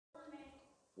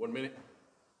1 minute?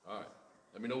 All right.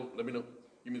 Let me know.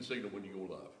 Give me the signal when you go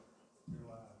live. You're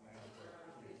live now.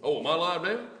 Oh, am I live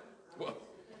now? Well,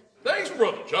 thanks,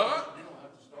 Brother John. You don't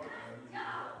have to start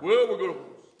now. Well,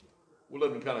 we'll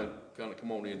let them kind of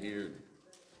come on in here.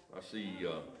 I see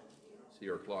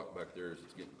our clock back there as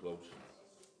it's getting close.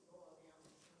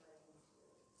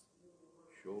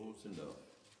 Shows enough.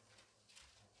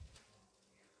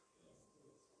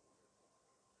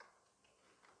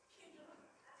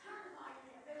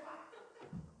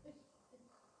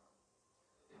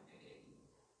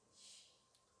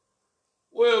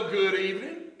 Well, good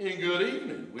evening and good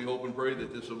evening. We hope and pray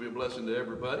that this will be a blessing to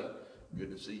everybody. Good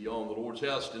to see you all in the Lord's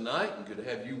house tonight, and good to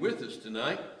have you with us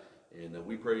tonight. And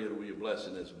we pray it'll be a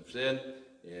blessing, as we've said.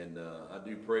 And I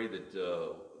do pray that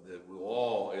we'll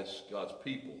all, as God's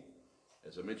people,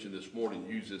 as I mentioned this morning,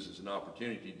 use this as an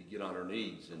opportunity to get on our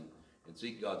knees and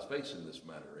seek God's face in this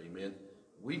matter. Amen.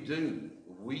 We do,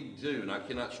 and I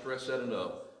cannot stress that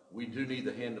enough. We do need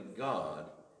the hand of God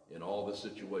in all this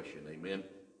situation. Amen.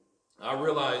 I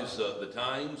realize the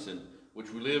times in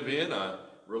which we live in. I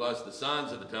realize the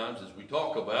signs of the times as we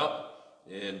talk about.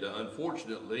 And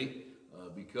unfortunately,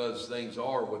 because things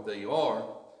are what they are,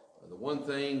 the one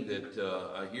thing that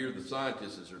I hear the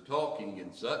scientists as they're talking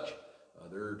and such,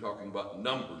 they're talking about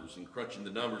numbers and crunching the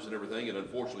numbers and everything. And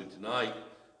unfortunately tonight,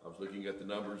 I was looking at the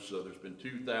numbers. There's been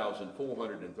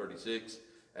 2,436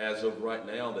 as of right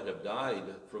now that have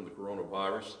died from the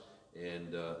coronavirus.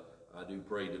 And I do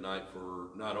pray tonight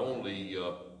for not only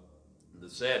the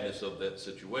sadness of that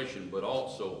situation, but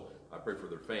also I pray for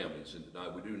their families. And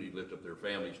tonight we do need to lift up their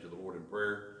families to the Lord in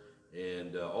prayer.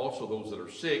 And also those that are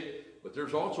sick. But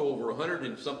there's also over 100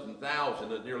 and something thousand,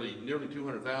 nearly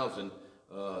 200,000.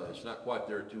 It's not quite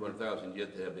there at 200,000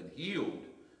 yet that have been healed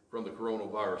from the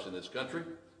coronavirus in this country.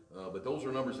 But those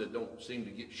are numbers that don't seem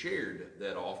to get shared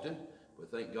that often.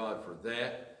 But thank God for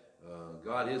that.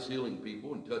 God is healing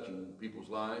people and touching people's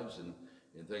lives and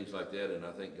things like that, and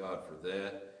I thank God for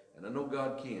that. And I know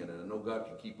God can, and I know God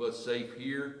can keep us safe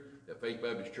here at Faith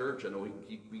Baptist Church. I know He can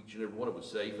keep each and every one of us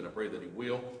safe, and I pray that He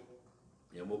will.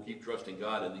 And we'll keep trusting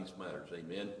God in these matters,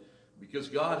 amen, because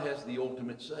God has the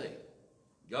ultimate say.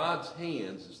 God's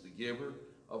hands is the giver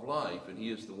of life, and He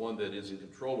is the one that is in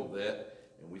control of that,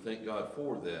 and we thank God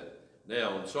for that.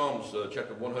 Now, in Psalms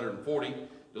chapter 140,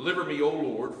 deliver me, O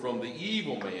Lord, from the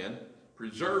evil man.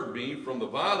 Preserve me from the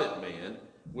violent man,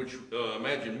 which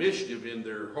imagine mischief in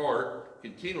their heart.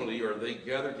 Continually are they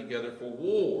gathered together for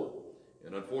war.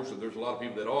 And unfortunately, there's a lot of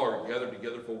people that are gathered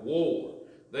together for war.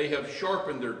 They have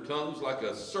sharpened their tongues like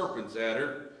a serpent's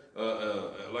adder,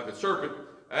 like a serpent.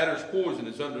 Adder's poison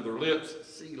is under their lips.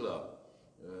 Selah.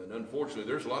 And unfortunately,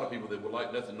 there's a lot of people that would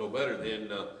like nothing no better than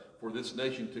for this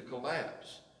nation to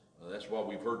collapse. That's why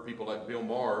we've heard people like Bill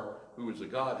Maher, who is a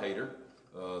God hater,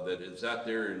 that is out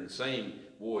there and saying,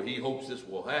 boy, he hopes this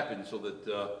will happen so that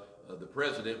the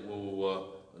president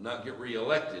will not get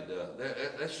reelected.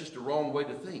 That's just a wrong way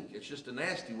to think. It's just a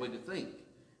nasty way to think.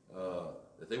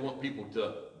 That they want people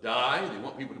to die. They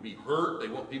want people to be hurt. They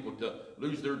want people to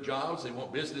lose their jobs. They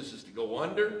want businesses to go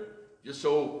under just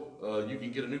so you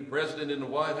can get a new president in the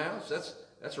White House.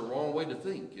 That's a wrong way to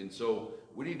think. And so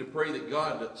we need to pray that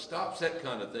God stops that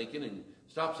kind of thinking and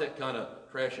stops that kind of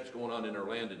trash that's going on in our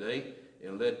land today,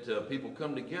 and let people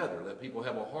come together. Let people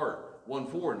have a heart one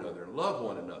for another and love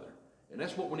one another. And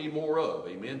that's what we need more of,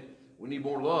 amen? We need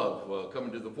more love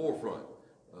coming to the forefront.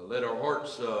 Let our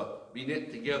hearts be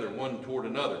knit together one toward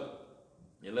another.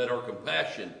 And let our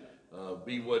compassion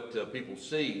be what people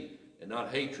see, and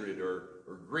not hatred or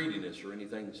greediness or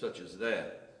anything such as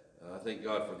that. I thank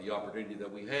God for the opportunity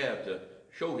that we have to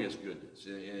show His goodness.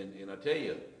 And I tell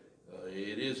you,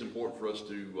 it is important for us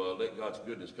to let God's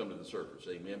goodness come to the surface.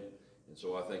 Amen. And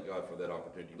so I thank God for that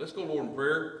opportunity. Let's go, Lord, in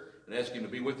prayer and ask Him to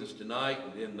be with us tonight.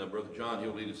 And then Brother John,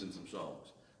 he'll lead us in some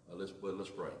songs. Let's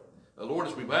pray. Lord,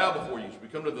 as we bow before You, as we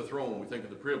come to the throne, we think of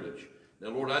the privilege. Now,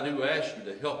 Lord, I do ask You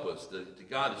to help us, to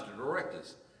guide us, to direct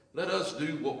us. Let us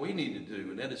do what we need to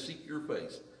do, and that is seek Your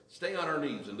face. Stay on our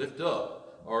knees and lift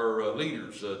up our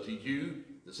leaders to You.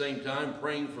 At the same time,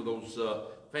 praying for those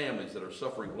families that are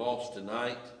suffering loss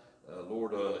tonight.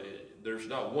 Lord, there's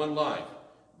not one life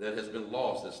that has been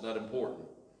lost that's not important.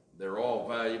 They're all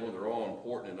valuable. They're all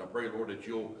important. And I pray, Lord, that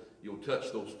you'll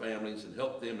touch those families and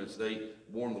help them as they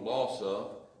mourn the loss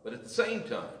of. But at the same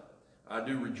time, I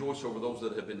do rejoice over those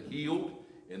that have been healed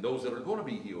and those that are going to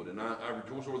be healed. And I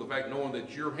rejoice over the fact knowing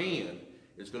that Your hand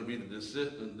is going to be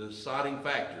the deciding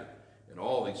factor in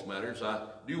all these matters. I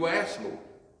do ask, Lord,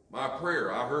 my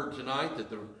prayer. I heard tonight that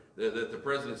the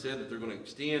president said that they're going to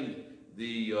extend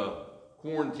the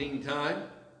quarantine time.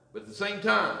 But at the same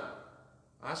time,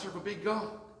 I serve a big God.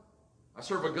 I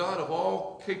serve a God of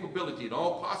all capability and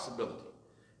all possibility.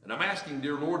 And I'm asking,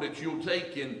 dear Lord, that you'll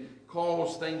take and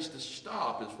cause things to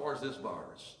stop as far as this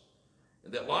virus.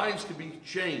 And that lives can be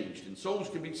changed and souls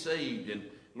can be saved. And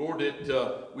Lord,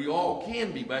 that we all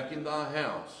can be back in thy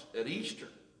house at Easter.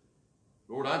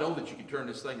 Lord, I know that you can turn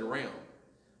this thing around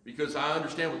because I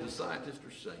understand what the scientists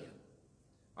are saying.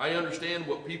 I understand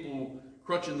what people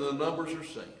crunching the numbers are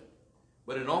saying.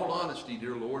 But in all honesty,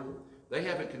 dear Lord, they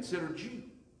haven't considered you.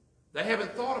 They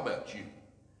haven't thought about you.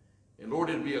 And Lord,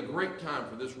 it'd be a great time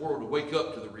for this world to wake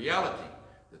up to the reality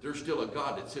that there's still a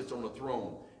God that sits on the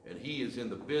throne and he is in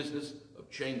the business of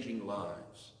changing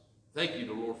lives. Thank you,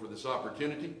 dear Lord, for this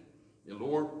opportunity. And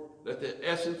Lord, let the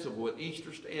essence of what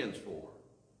Easter stands for,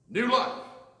 new life,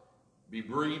 be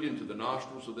breathed into the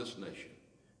nostrils of this nation.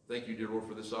 Thank you, dear Lord,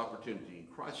 for this opportunity. In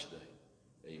Christ's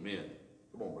name, amen.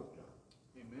 Come on, Brother John.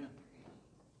 Amen.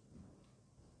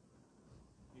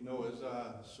 You know, as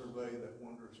I survey that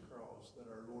wondrous cross that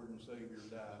our Lord and Savior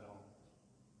died on,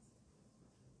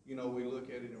 you know, we look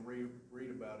at it and read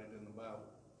about it in the Bible.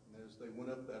 And as they went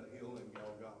up that hill in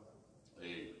Golgotha,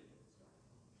 Amen.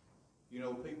 you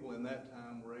know, people in that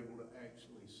time were able to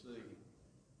actually see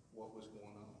what was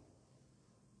going on.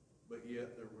 But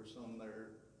yet there were some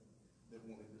there that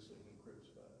wanted to see him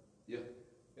crucified. Yeah.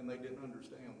 And they didn't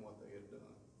understand what they had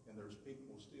done. And there's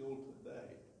people still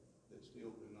today that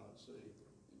still do not see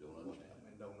You don't what understand.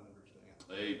 happened and don't understand.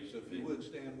 Amen. So if you would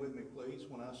stand with me, please,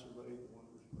 when I survey the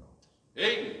wondrous cross.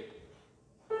 Amen.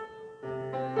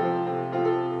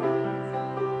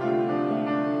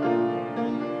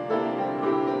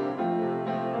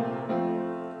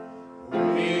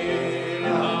 When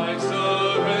I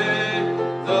survey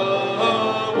the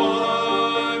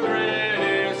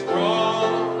wondrous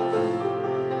cross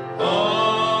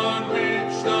on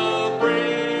which the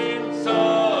Prince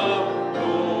of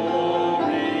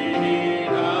Glory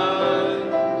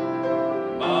died,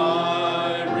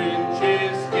 my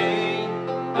richest gain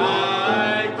I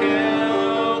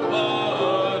count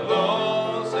but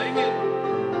loss. Sing it.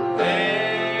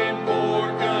 And more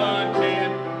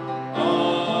content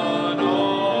on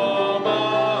all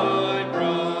my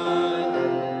pride.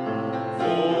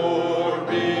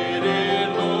 Forbidden,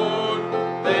 Lord,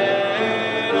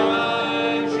 that I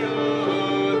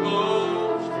should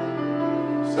boast,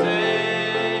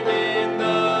 save in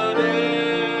the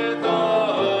death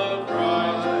of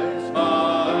Christ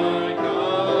my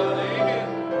God. Amen.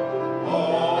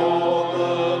 All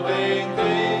the vain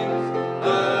things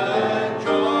that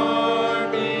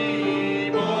charm me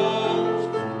most,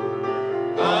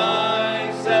 I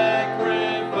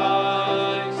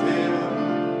sacrifice them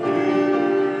to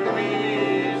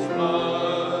his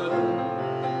blood.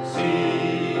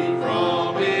 See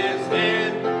from his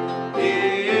hand,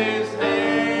 his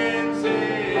hands,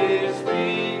 his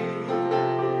feet,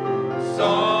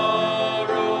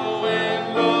 sorrow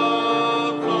and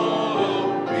love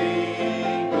flow me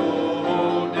go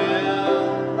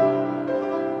down.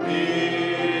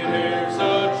 Bitter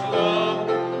such love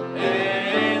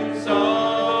and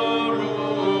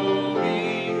sorrow me,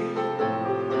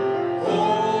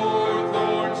 o'er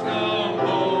thorns come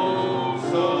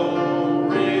so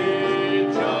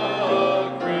rich a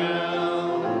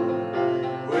crown,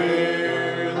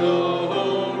 where the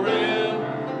whole realm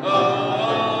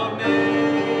of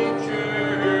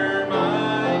nature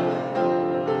might,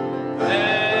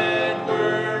 that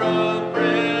were a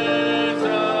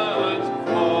presence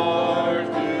far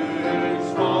too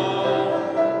small.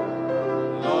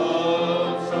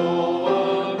 Love so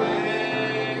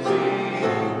amazing,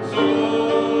 so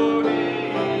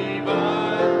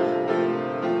divine,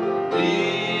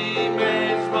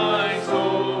 demands my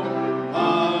soul,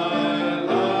 my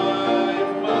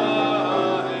life,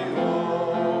 my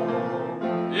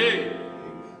all. Hey.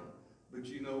 But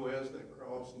you know, as that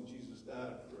cross and Jesus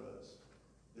died for us,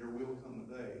 there will come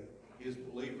a day his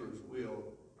believers will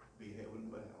be heaven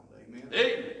bound. Amen?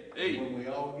 Amen. Amen. When we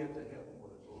all get to heaven,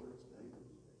 what is Lord David?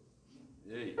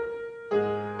 Amen.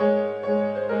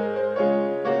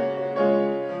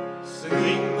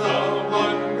 Sing the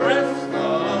wondrous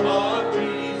love of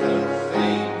Jesus,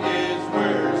 sing his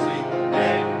mercy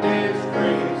and his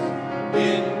grace.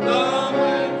 In the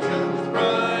mansions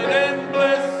bright and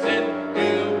blessed,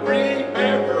 he'll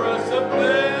prepare for us a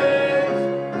place.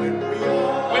 When we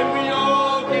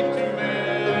all get to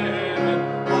heaven,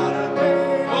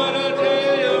 what a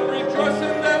day of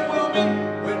rejoicing that will be.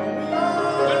 When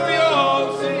we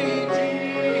all see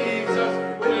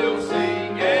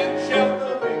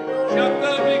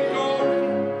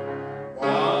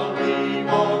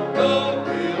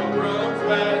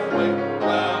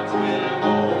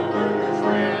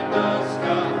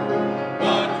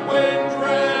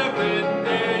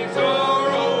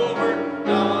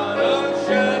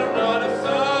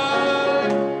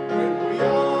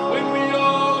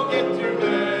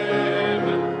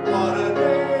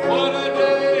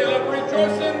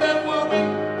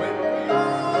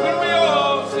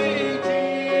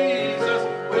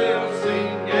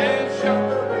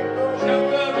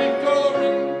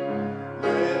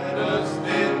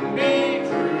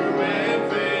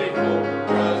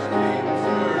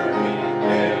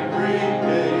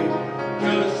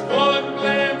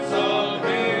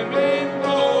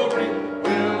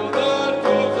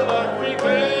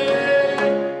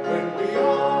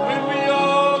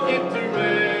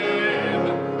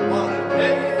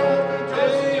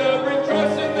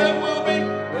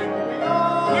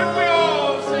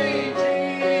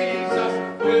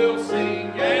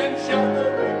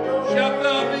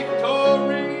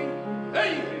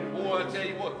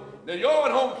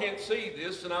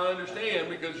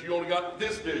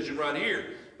vision right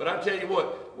here. But I tell you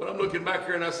what, when I'm looking back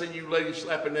here and I see you ladies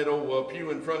slapping that old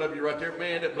pew in front of you right there,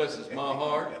 man, that blesses my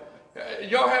heart.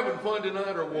 Y'all having fun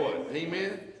tonight or what?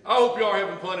 Amen. I hope y'all are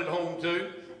having fun at home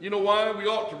too. You know why? We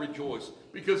ought to rejoice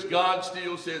because God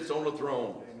still sits on the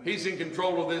throne. He's in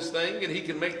control of this thing, and he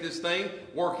can make this thing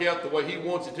work out the way he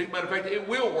wants it to. Matter of fact, it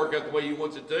will work out the way he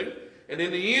wants it to. And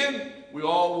in the end, we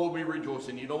all will be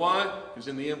rejoicing. You know why? Because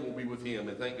in the end, we'll be with him.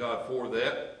 And thank God for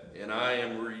that. And I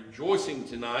am rejoicing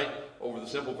tonight over the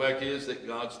simple fact is that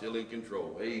God's still in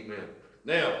control. Amen.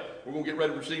 Now, we're going to get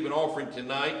ready to receive an offering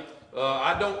tonight.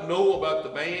 I don't know about the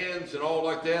bands and all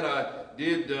like that. I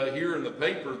did hear in the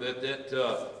paper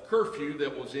that curfew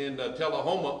that was in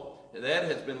Tullahoma, that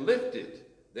has been lifted.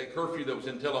 That curfew that was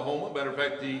in Tullahoma. Matter of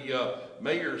fact, the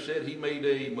mayor said he made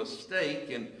a mistake,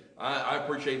 and I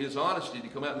appreciate his honesty to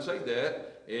come out and say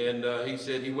that. And he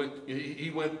said he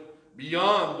went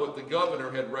beyond what the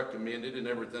governor had recommended and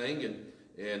everything,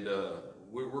 and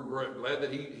we're glad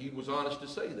that he was honest to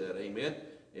say that. Amen.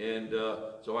 And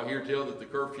so I hear tell that the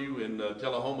curfew in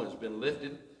Tullahoma has been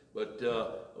lifted, but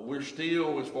we're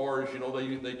still, as far as, you know,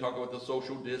 they talk about the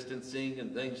social distancing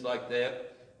and things like that,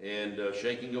 and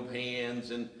shaking of hands,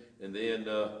 and then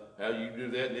how you do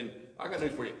that. And then I got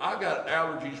news for you. I got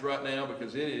allergies right now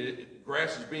because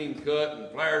grass is being cut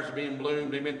and flowers are being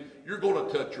bloomed. Amen. You're going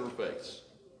to touch your face.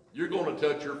 You're going to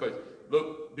touch your face.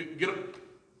 Look, get up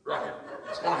right here.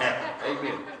 It's going to happen.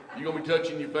 Amen. You're going to be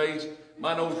touching your face.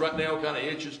 My nose right now kind of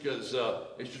itches because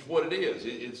it's just what it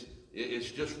is.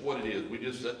 It's just what it is. We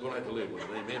just going to have to live with it.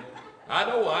 Amen. I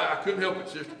know I couldn't help it,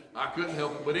 sister. I couldn't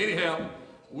help it. But anyhow,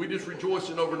 we just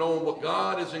rejoicing over knowing what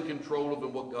God is in control of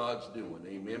and what God's doing.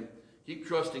 Amen. Keep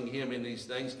trusting him in these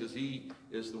things because he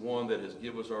is the one that has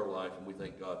given us our life, and we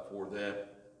thank God for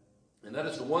that. And that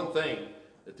is the one thing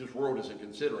that this world isn't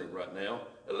considering right now,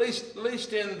 at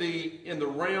least in the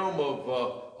realm of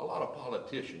a lot of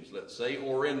politicians, let's say,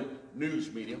 or in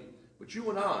news media. But you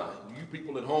and I, you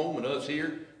people at home and us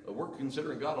here, we're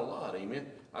considering God a lot. Amen.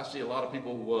 I see a lot of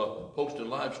people posting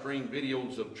live stream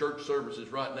videos of church services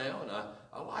right now, and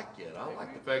I like that. I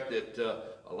like the fact that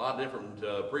a lot of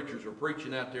different preachers are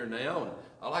preaching out there now, and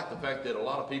I like the fact that a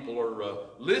lot of people are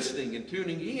listening and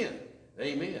tuning in.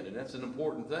 Amen. And that's an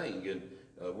important thing. And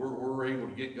we're able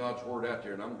to get God's word out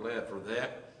there, and I'm glad for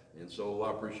that. And so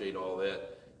I appreciate all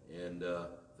that, and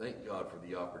thank God for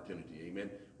the opportunity. Amen.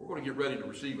 We're going to get ready to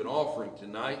receive an offering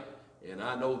tonight. And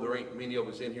I know there ain't many of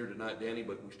us in here tonight, Danny,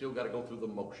 but we still got to go through the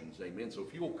motions. Amen. So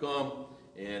if you'll come,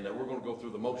 and we're going to go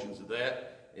through the motions of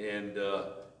that. And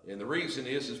the reason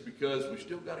is because we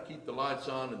still got to keep the lights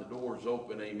on and the doors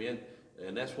open. Amen.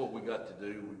 And that's what we got to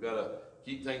do. We've got to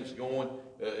keep things going.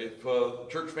 If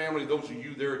church family, those of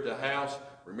you there at the house,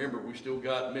 remember we still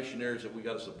got missionaries that we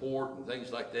got to support and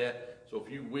things like that. So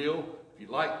if you will, if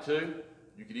you'd like to,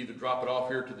 you could either drop it off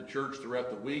here to the church throughout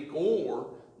the week, or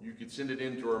you could send it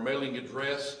into our mailing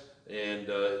address, and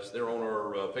it's there on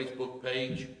our Facebook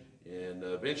page. And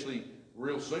eventually,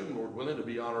 real soon, Lord willing, to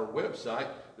be on our website.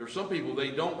 There's some people, they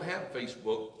don't have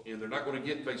Facebook, and they're not going to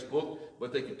get Facebook,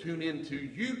 but they can tune into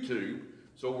YouTube.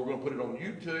 So we're going to put it on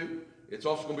YouTube. It's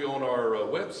also going to be on our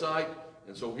website.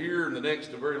 And so here in the next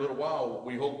very little while,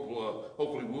 we hope,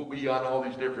 hopefully we'll be on all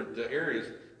these different areas.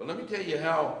 But let me tell you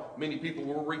how many people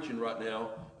we're reaching right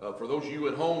now. For those of you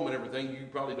at home and everything, you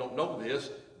probably don't know this,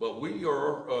 but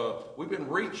we've been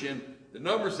reaching the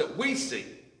numbers that we see.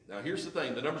 Now, here's the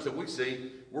thing. The numbers that we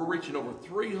see, we're reaching over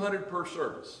 300 per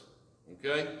service.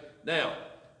 Okay? Now,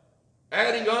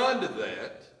 adding on to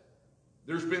that,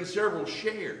 there's been several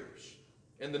shares.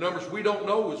 And the numbers we don't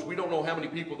know is we don't know how many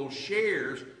people those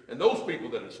shares and those people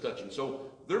that it's touching. So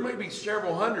there may be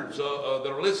several hundreds that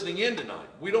are listening in tonight.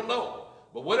 We don't know.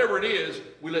 But whatever it is,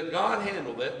 we let God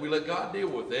handle that. We let God deal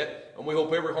with that. And we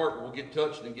hope every heart will get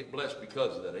touched and get blessed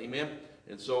because of that. Amen?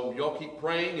 And so y'all keep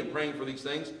praying and praying for these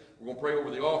things. We're going to pray over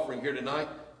the offering here tonight.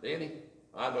 Danny,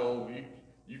 I know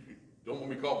you don't want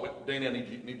me to call, but Danny, I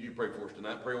need you to pray for us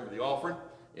tonight. Pray over the offering.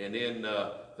 And then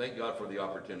thank God for the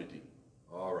opportunity.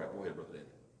 All right. Go ahead, Brother Danny.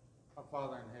 Our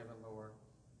Father in heaven, Lord.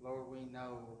 Lord, we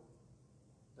know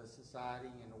the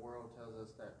society and the world tells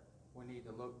us that we need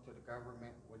to look to the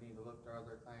government, we need to look to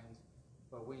other things,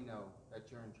 but we know that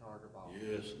you're in charge of all.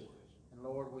 Yes, Lord. And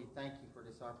Lord, we thank you for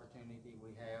this opportunity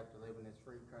we have to live in this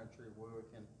free country where we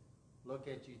can look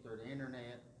at you through the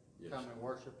internet, Yes. come and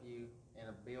worship you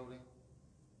in a building,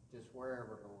 just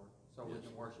wherever, Lord, so we Yes.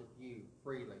 can worship you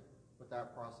freely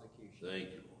without prosecution.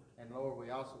 Thank you, Lord. And Lord,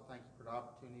 we also thank you for the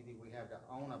opportunity we have to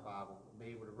own a Bible, to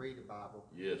be able to read a Bible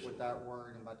Yes, without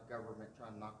worrying about the government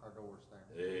trying to knock our doors down.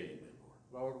 Amen, Lord.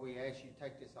 Lord, we ask you to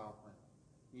take this offering,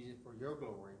 use it for your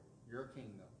glory, your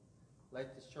kingdom.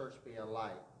 let this church be a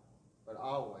light, but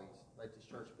always let this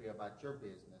church be about your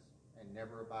business and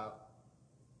never about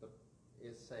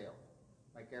itself.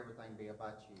 Make everything be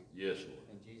about you. Yes, Lord.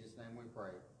 In Jesus' name we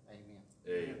pray. Amen.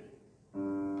 Amen.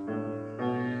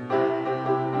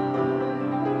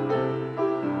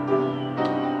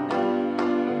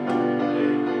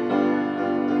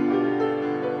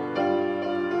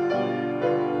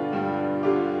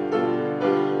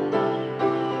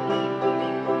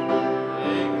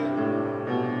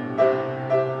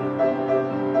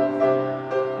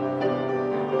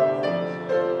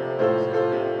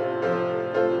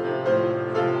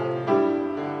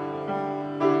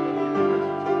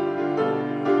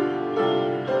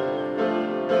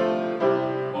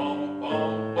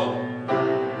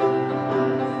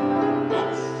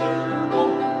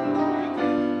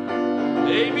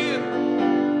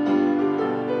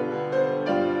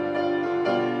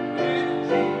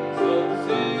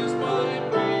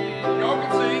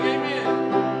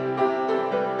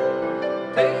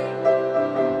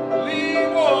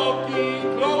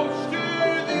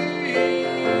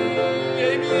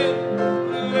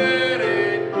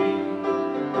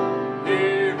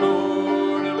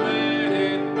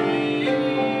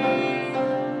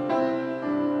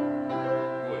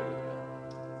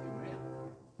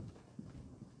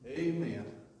 Amen.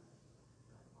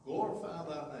 Glorify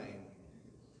thy name.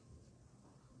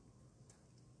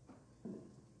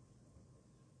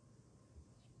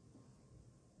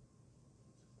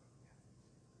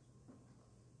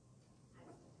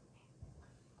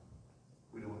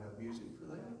 We don't have music for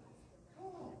that?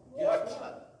 Oh, guess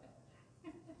what?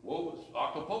 What was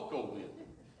Acapulco then?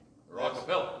 Or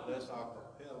acapella? That's acapella.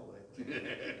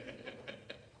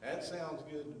 That sounds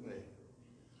good to me.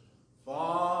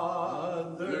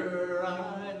 Father,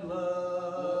 I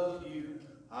love you.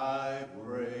 I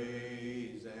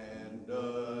praise and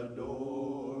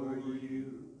adore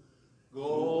you.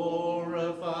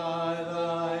 Glorify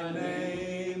thy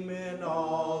name in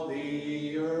all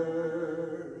the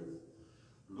earth.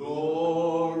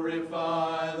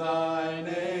 Glorify thy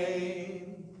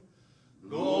name.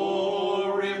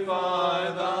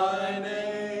 Glorify thy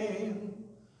name.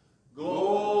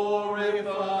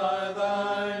 Glorify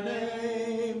thy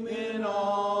name in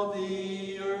all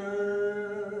the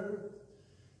earth.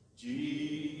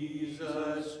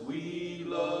 Jesus, we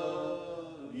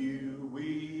love you.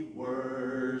 We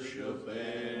worship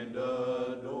and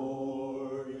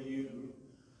adore you.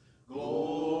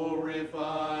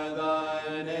 Glorify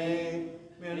thy name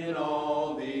in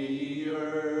all the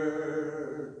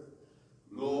earth.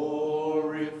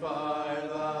 Glorify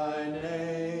thy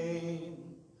name.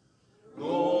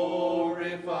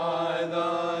 Glorify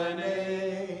thy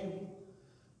name.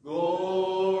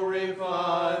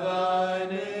 Glorify thy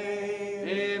name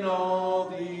in all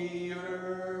the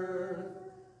earth.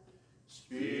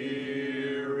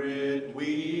 Spirit,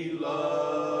 we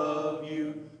love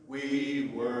you.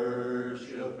 We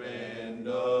worship and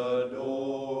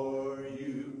adore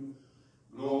you.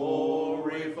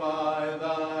 Glorify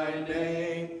thy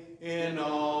name in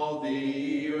all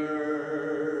the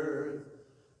earth.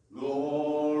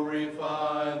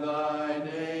 Glorify thy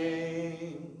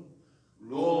name.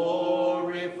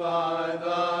 Glorify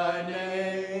thy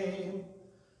name.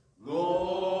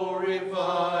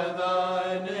 Glorify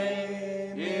thy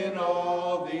name in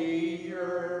all the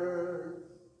earth.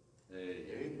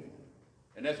 Amen.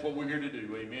 And that's what we're here to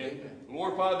do, amen.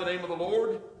 Glorify the name of the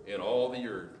Lord in all the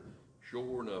earth.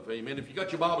 Sure enough, amen. If you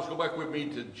got your Bibles, go back with me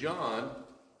to John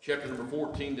chapter number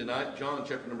 14 tonight. John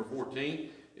chapter number 14.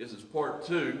 This is part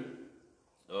 2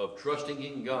 of trusting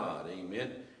in God,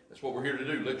 amen. That's what we're here to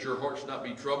do. Let your hearts not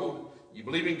be troubled. You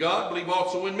believe in God, believe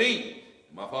also in me.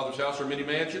 In my Father's house are many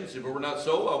mansions. If it were not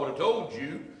so, I would have told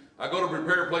you. I go to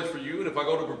prepare a place for you, and if I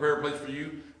go to prepare a place for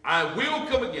you, I will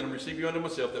come again and receive you unto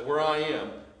myself, that where I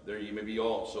am, there you may be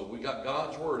also. We got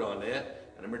God's word on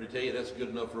that, and I'm here to tell you that's good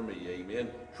enough for me,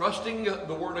 amen. Trusting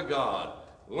the word of God,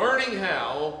 learning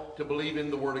how to believe in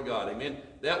the word of God, amen.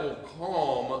 That will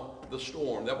calm the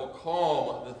storm. That will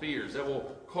calm the fears. That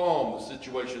will calm the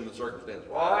situation, the circumstance.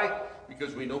 Why?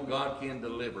 Because we know God can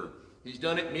deliver. He's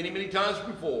done it many, many times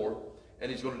before, and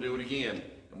he's going to do it again.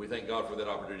 And we thank God for that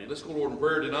opportunity. Let's go, Lord, in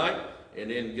prayer tonight, and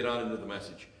then get on into the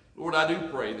message. Lord, I do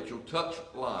pray that you'll touch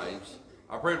lives.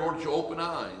 I pray, Lord, that you'll open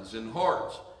eyes and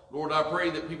hearts. Lord, I pray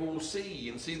that people will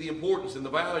see the importance and the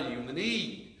value and the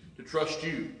need to trust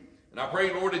you. And I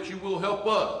pray, Lord, that you will help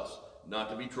us not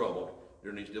to be troubled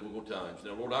during these difficult times.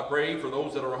 Now, Lord, I pray for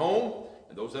those that are home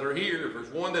and those that are here. If there's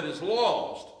one that is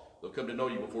lost, they'll come to know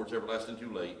you before it's everlasting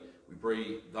too late. We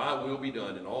pray thy will be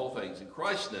done in all things. In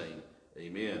Christ's name,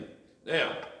 amen.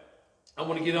 Now, I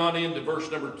want to get on into verse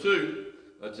number 2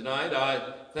 tonight.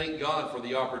 I thank God for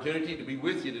the opportunity to be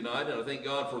with you tonight, and I thank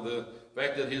God for the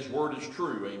fact that His Word is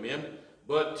true. Amen.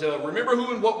 But remember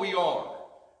who and what we are.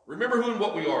 Remember who and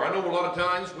what we are. I know a lot of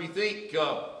times we think,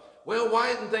 well, why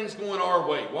isn't things going our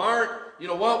way? Why do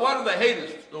they hate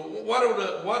us?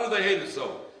 Why do they hate us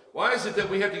so? Why is it that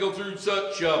we have to go through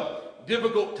such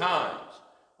difficult times?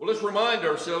 Well, let's remind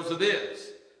ourselves of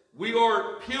this. We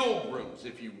are pilgrims,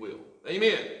 if you will.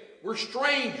 Amen. We're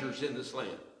strangers in this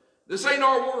land. This ain't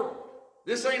our world.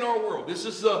 This ain't our world. This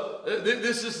is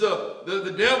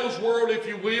the devil's world, if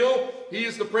you will. He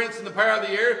is the prince and the power of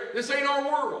the air. This ain't our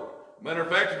world. Matter of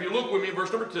fact, if you look with me in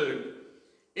verse number 2,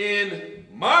 in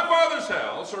my Father's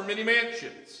house are many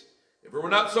mansions. If it were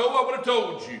not so, I would have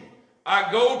told you.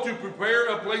 I go to prepare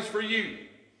a place for you.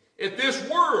 If this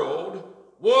world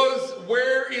was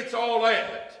where it's all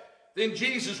at, then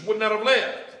Jesus would not have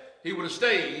left. He would have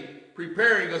stayed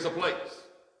preparing us a place.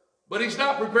 But He's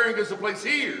not preparing us a place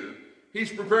here.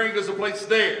 He's preparing us a place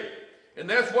there. And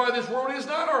that's why this world is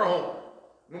not our home.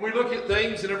 When we look at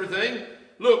things and everything,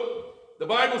 look, the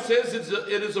Bible says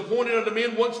it is appointed unto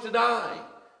men once to die.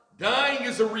 Dying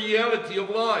is a reality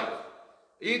of life.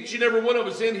 Each and every one of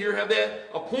us in here have that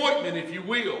appointment, if you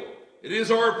will. It is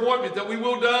our appointment that we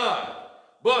will die.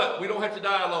 But we don't have to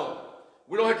die alone.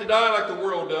 We don't have to die like the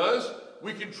world does.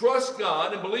 We can trust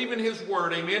God and believe in His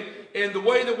Word, amen. And the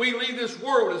way that we leave this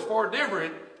world is far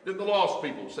different than the lost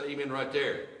people. Say amen right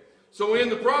there. So in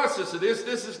the process of this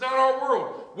is not our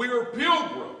world. We are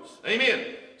pilgrims,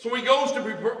 amen. So He goes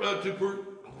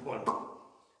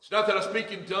it's not that I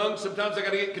speak in tongues. Sometimes I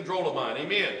got to get control of mine,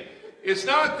 amen. It's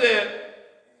not that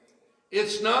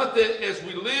as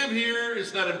we live here,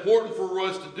 it's not important for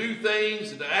us to do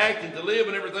things and to act and to live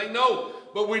and everything. No,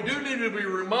 but we do need to be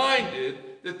reminded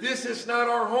that this is not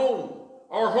our home.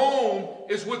 Our home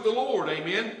is with the Lord,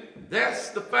 amen. That's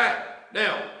the fact.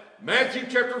 Now, Matthew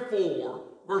chapter 4,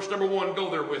 verse number 1, go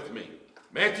there with me.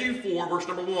 Matthew 4, verse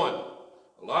number 1.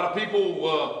 A lot of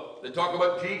people, they talk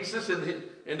about Jesus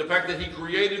and the fact that He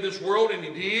created this world, and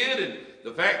He did, and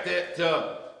the fact that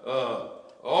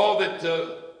all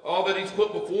that He's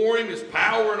put before Him is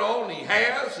power and all, and He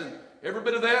has, and every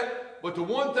bit of that. But the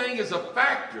one thing is a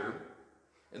factor,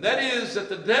 and that is that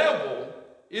the devil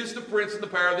is the prince and the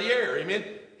power of the air. Amen.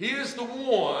 He is the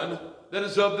one that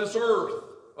is of this earth,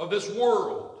 of this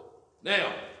world.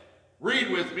 Now, read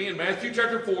with me in Matthew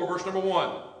chapter 4, verse number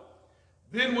 1.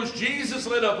 Then was Jesus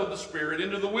led up of the Spirit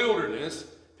into the wilderness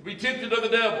to be tempted of the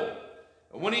devil.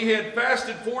 And when He had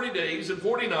fasted 40 days and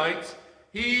 40 nights,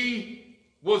 He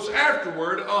was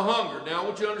afterward a hunger. Now, I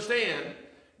want you to understand,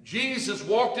 Jesus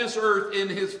walked this earth in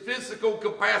His physical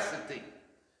capacity.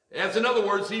 As in other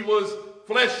words, He was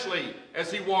fleshly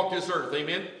as He walked this earth.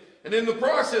 Amen. And in the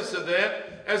process of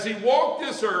that, as He walked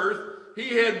this earth,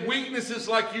 He had weaknesses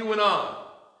like you and I.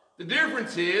 The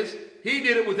difference is, He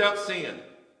did it without sin.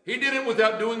 He did it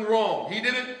without doing wrong. He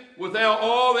did it without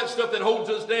all that stuff that holds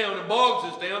us down and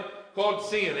bogs us down called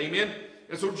sin. Amen.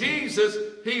 And so Jesus,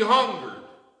 He hungered.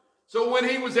 So when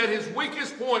He was at His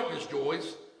weakest point, Miss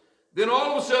Joyce, then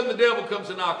all of a sudden the devil comes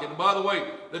a knocking. And by the way,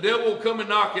 the devil will come a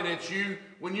knocking at you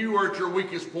when you are at your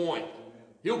weakest point.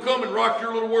 He'll come and rock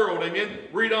your little world, amen.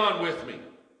 Read on with me.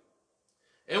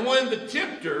 And when the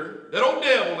tempter, that old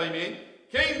devil, amen,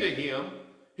 came to him,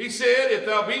 he said, if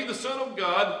thou be the Son of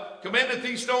God, command that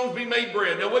these stones be made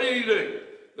bread. Now what did he do?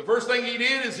 The first thing he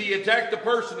did is he attacked the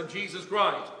person of Jesus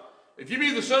Christ. If you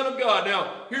be the Son of God,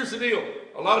 now here's the deal.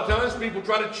 A lot of times people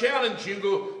try to challenge you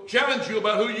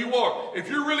about who you are. If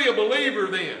you're really a believer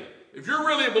then,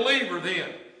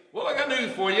 well, I got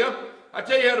news for you. I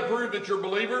tell you how to prove that you're a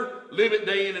believer. Live it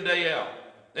day in and day out.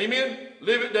 Amen?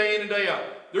 Live it day in and day out.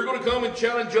 They're going to come and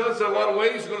challenge us in a lot of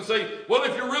ways. They're going to say, well,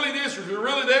 if you're really this or if you're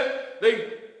really that.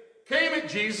 They came at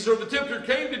Jesus, or the tempter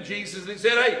came to Jesus and he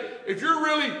said, hey, if you're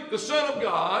really the Son of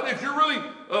God, if you're really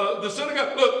the Son of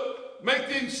God, look, make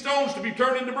these stones to be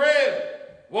turned into bread.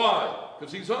 Why?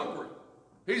 Because he's hungry.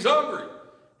 He's hungry.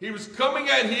 He was coming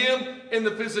at him in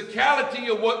the physicality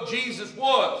of what Jesus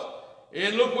was.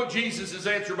 And look what Jesus'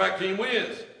 answer back to him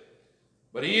is.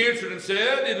 But he answered and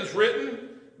said, it is written,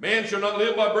 man shall not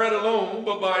live by bread alone,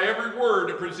 but by every word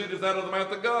that proceedeth out of the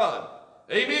mouth of God.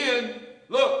 Amen.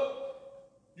 Look,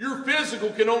 your physical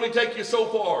can only take you so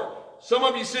far. Some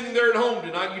of you sitting there at home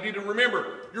tonight, you need to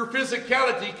remember, your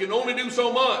physicality can only do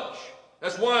so much.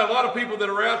 That's why a lot of people that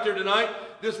are out there tonight,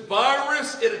 this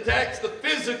virus, it attacks the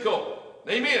physical.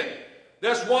 Amen.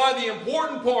 That's why the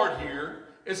important part here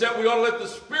is that we ought to let the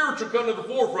spiritual come to the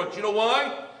forefront. You know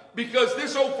why? Because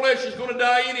this old flesh is going to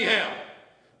die anyhow.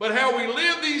 But how we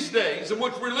live these days, in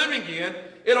which we're living in,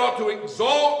 It ought to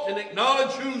exalt and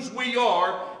acknowledge whose we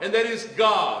are, and that is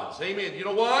God's. Amen. You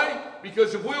know why?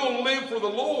 Because if we'll live for the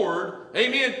Lord,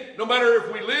 amen, no matter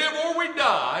if we live or we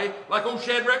die, like old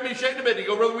Shadrach, Meshach, and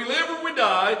Abednego, whether we live or we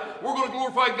die, we're going to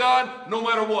glorify God no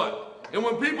matter what. And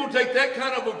when people take that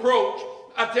kind of approach,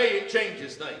 I tell you, it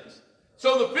changes things.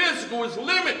 So the physical is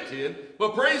limited,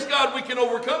 but praise God, we can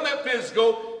overcome that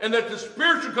physical and that the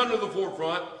spiritual come to the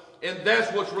forefront, and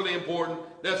that's what's really important.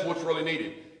 That's what's really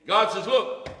needed. God says,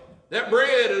 look, that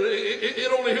bread,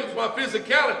 it only helps my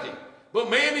physicality, but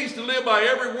man needs to live by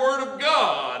every word of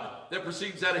God that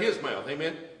proceeds out of his mouth.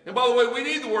 Amen. And by the way, we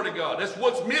need the word of God. That's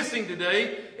what's missing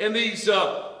today in these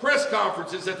press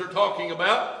conferences that they're talking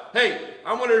about. Hey,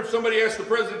 I wonder if somebody asked the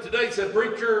president today, said,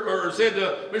 preacher, or said,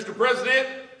 Mr. President,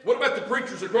 what about the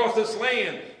preachers across this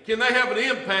land? Can they have an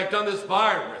impact on this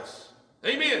virus?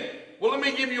 Amen. Well, let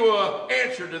me give you an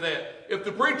answer to that. If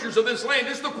the preachers of this land,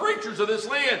 just the preachers of this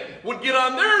land, would get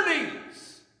on their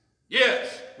knees,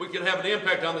 yes, we could have an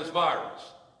impact on this virus.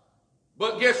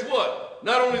 But guess what?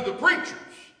 Not only the preachers,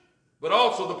 but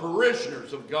also the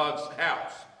parishioners of God's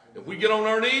house. If we get on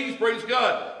our knees, praise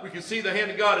God, we can see the hand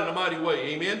of God in a mighty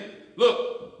way. Amen.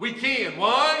 Look, we can.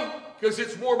 Why? Because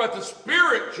it's more about the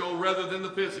spiritual rather than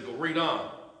the physical. Read on.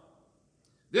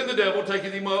 Then the devil,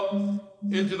 taking him up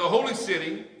into the holy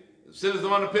city, sitteth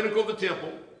on the pinnacle of the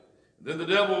temple. Then the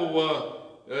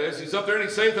devil, as he's up there, and he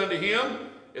saith unto him,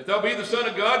 if thou be the Son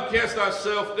of God, cast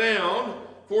thyself down,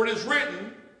 for it is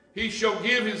written, he shall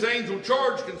give his angel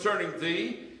charge concerning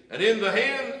thee, and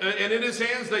in his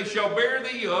hands they shall bear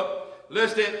thee up,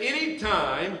 lest at any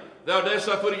time thou dash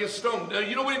thy foot against a stone. Now,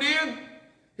 you know what he did?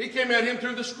 He came at him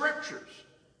through the scriptures.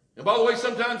 And by the way,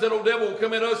 sometimes that old devil will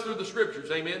come at us through the scriptures.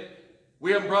 Amen.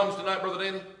 We having problems tonight, Brother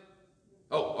Danny?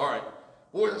 Oh, all right.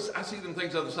 Boy, I see them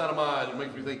things on the side of my eye, and it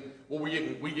makes me think, well, we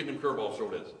getting them curveballs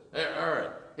thrown at us. All right.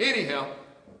 Anyhow,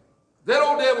 that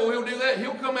old devil, he'll do that.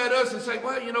 He'll come at us and say,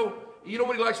 well, you know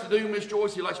what he likes to do, Miss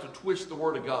Joyce? He likes to twist the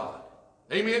word of God.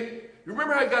 Amen. You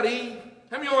remember how he got Eve?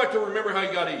 How many of y'all like to remember how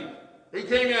he got Eve? He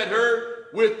came at her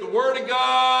with the word of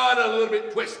God a little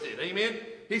bit twisted. Amen.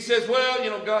 He says,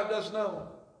 well, God does know.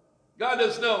 God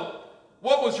does know.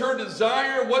 What was her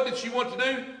desire? What did she want to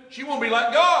do? She wanted to be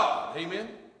like God. Amen.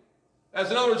 As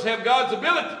in other words, have God's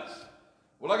abilities.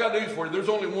 Well, I got news for you. There's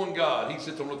only one God. He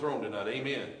sits on the throne tonight.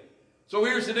 Amen. So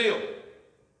here's the deal.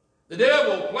 The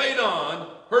devil played on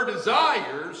her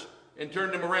desires and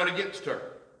turned them around against her.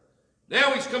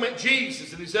 Now he's come at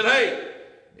Jesus and he said, hey,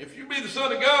 if you be the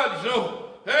Son of God,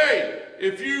 hey,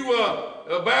 if you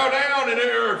bow down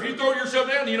or if you throw yourself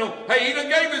down, hey, he done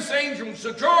gave his angels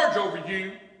a charge over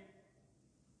you.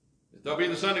 If thou be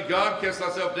the Son of God, cast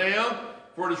thyself down,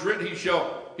 for it is written, he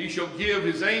shall give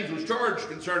his angels charge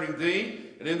concerning thee,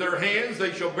 and in their hands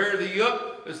they shall bear thee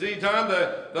up, as any time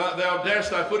thou dash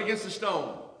thy foot against a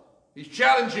stone. He's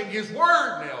challenging his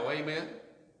word now, amen.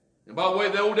 And by the way,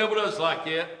 the old devil does like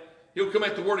that. He'll come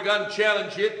at the word of God and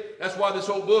challenge it. That's why this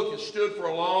whole book has stood for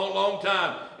a long, long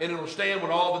time, and it'll stand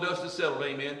when all the dust is settled,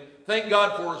 amen. Thank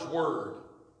God for his word.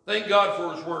 Thank God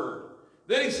for his word.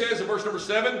 Then he says in verse number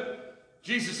 7,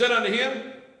 Jesus said unto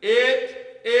him,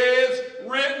 it is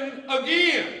written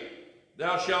again,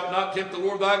 thou shalt not tempt the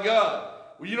Lord thy God.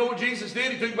 Well, you know what Jesus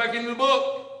did? He took it back into the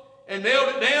book and nailed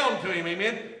it down to him,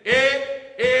 amen.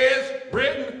 It is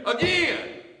written again.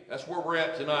 That's where we're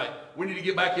at tonight. We need to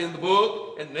get back in the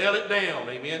book and nail it down,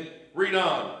 amen. Read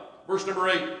on. Verse number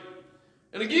 8.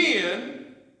 And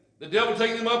again, the devil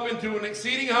taking him up into an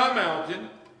exceeding high mountain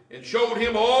and showed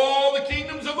him all the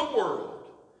kingdoms of the world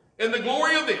and the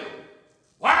glory of them.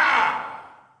 Wow!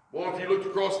 Boy, if you looked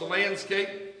across the landscape,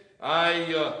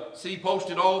 I see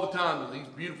posted all the time these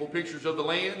beautiful pictures of the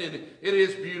land, and it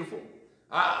is beautiful.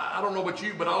 I don't know about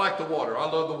you, but I like the water. I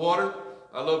love the water.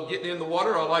 I love getting in the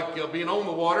water. I like being on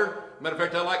the water. Matter of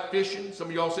fact, I like fishing. Some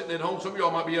of y'all sitting at home, some of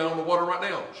y'all might be out on the water right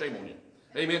now. Shame on you.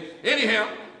 Amen. Anyhow,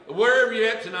 wherever you're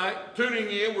at tonight, tuning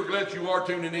in, we're glad you are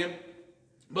tuning in.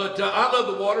 But I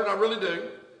love the water, and I really do.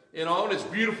 And it's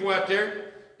beautiful out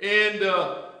there. And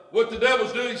what the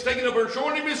devil's doing, he's taking up and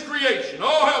showing him his creation.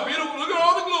 Oh, how beautiful. Look at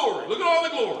all the glory. Look at all the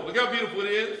glory. Look how beautiful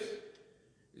it is.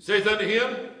 He saith unto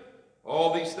him,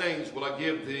 all these things will I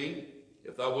give thee,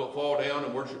 if thou wilt fall down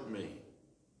and worship me.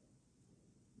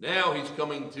 Now he's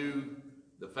coming to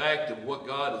the fact of what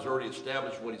God has already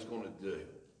established what he's going to do.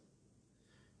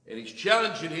 And he's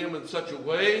challenging him in such a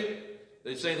way that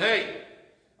he's saying, hey,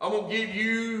 I'm going to give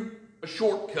you a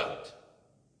shortcut.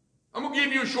 I'm going to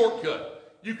give you a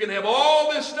shortcut. You can have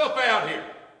all this stuff out here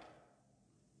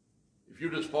if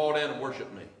you just fall down and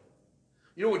worship me.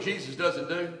 You know what Jesus doesn't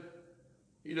do?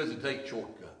 He doesn't take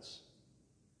shortcuts.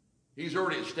 He's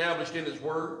already established in his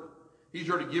word He's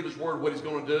here to give his word what he's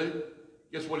going to do.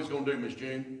 Guess what he's going to do, Miss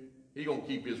June? He's going to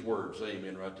keep his word. Say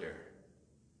amen right there.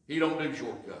 He don't do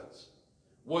shortcuts.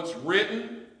 What's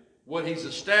written, what he's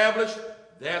established,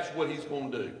 that's what he's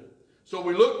going to do. So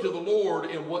we look to the Lord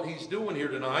in what he's doing here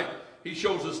tonight. He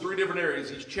shows us three different areas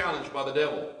he's challenged by the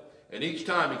devil. And each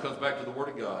time he comes back to the word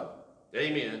of God.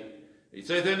 Amen. He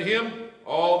saith unto him,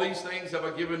 all these things have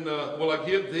I given, will I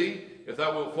give thee, if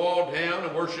thou wilt fall down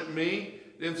and worship me.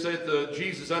 Then saith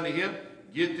Jesus unto him,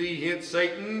 get thee hence,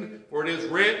 Satan, for it is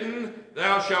written,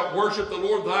 thou shalt worship the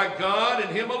Lord thy God,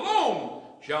 and him alone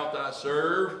shalt thou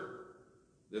serve.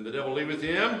 Then the devil leaveth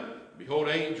him. Behold,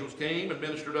 angels came and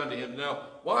ministered unto him. Now,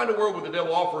 why in the world would the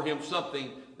devil offer him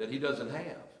something that he doesn't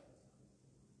have?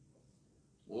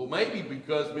 Well, maybe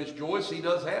because, Miss Joyce, he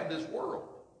does have this world.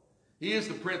 He is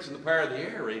the prince and the power of the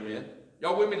air, amen.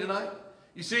 Y'all with me tonight?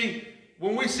 You see,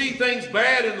 when we see things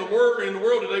bad in the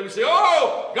world today, we say,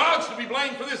 oh, God's to be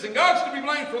blamed for this and God's to be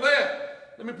blamed for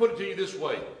that. Let me put it to you this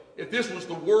way. If this was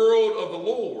the world of the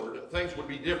Lord, things would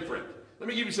be different. Let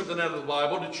me give you something out of the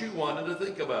Bible to chew on and to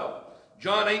think about.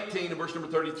 John 18 and verse number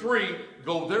 33,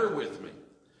 go there with me.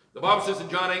 The Bible says in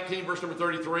John 18, verse number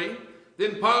 33,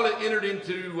 then Pilate entered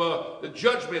into the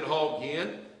judgment hall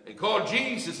again and called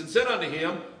Jesus and said unto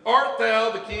him, art thou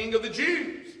the King of the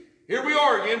Jews? Here we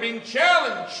are again being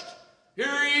challenged.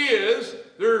 Here he is.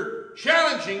 They're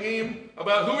challenging him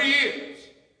about who he is.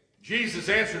 Jesus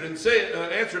answered and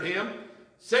answered him,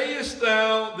 sayest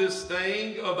thou this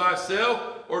thing of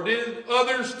thyself, or did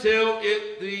others tell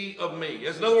it thee of me?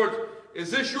 As in other words, is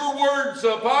this your words,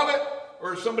 Pilate,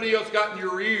 or has somebody else got in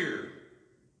your ear?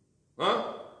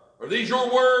 Huh? Are these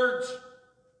your words?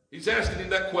 He's asking him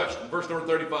that question. Verse number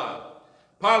 35.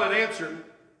 Pilate answered,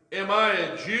 am I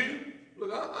a Jew?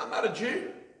 Look, I'm not a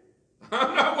Jew.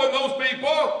 I'm not one of those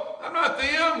people. I'm not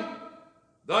them.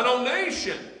 Thine own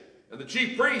nation and the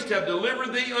chief priests have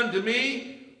delivered thee unto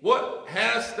me. What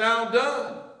hast thou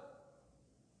done?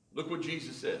 Look what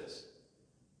Jesus says.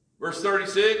 Verse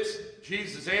 36,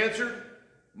 Jesus answered,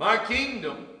 my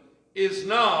kingdom is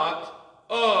not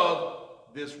of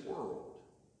this world.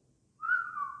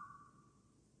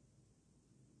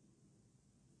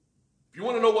 If you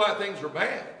want to know why things are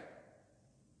bad,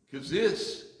 because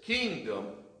this kingdom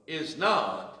is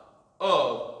not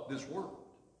of this world.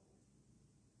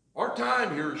 Our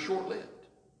time here is short-lived.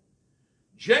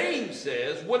 James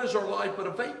says, what is our life but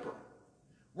a vapor?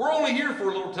 We're only here for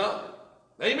a little time.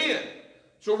 Amen.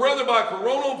 So whether by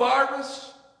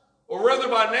coronavirus or whether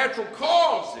by natural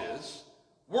causes,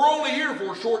 we're only here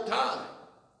for a short time.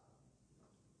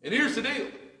 And here's the deal.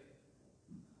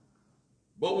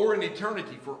 But we're in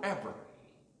eternity forever.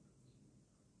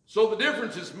 So the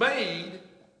difference is made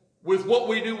with what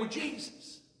we do with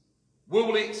Jesus.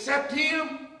 Will we accept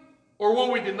him or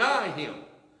will we deny him?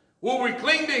 Will we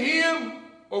cling to him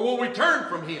or will we turn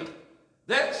from him?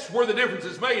 That's where the difference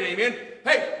is made, amen.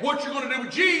 Hey, what you're going to do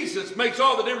with Jesus makes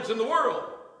all the difference in the world.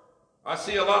 I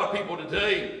see a lot of people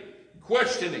today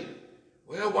questioning,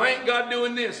 well, why ain't God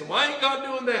doing this and why ain't God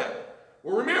doing that?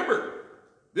 Well, remember,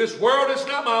 this world is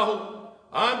not my home.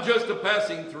 I'm just a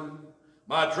passing through.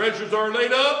 My treasures are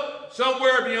laid up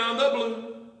somewhere beyond the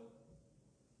blue.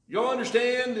 Y'all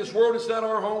understand this world is not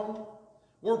our home?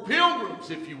 We're pilgrims,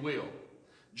 if you will.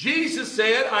 Jesus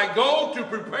said, I go to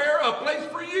prepare a place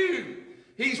for you.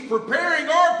 He's preparing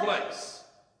our place.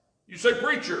 You say,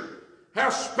 preacher,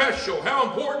 how special, how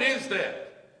important is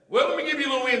that? Well, let me give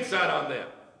you a little insight on that.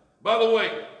 By the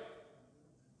way,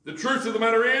 the truth of the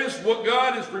matter is, what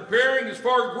God is preparing is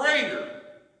far greater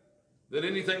than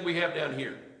anything we have down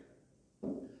here.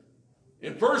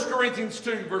 In 1 Corinthians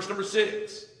 2, verse number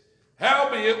 6,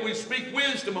 howbeit we speak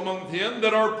wisdom among them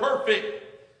that are perfect,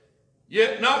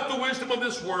 yet not the wisdom of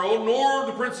this world, nor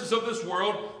the princes of this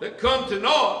world that come to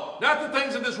naught. Not the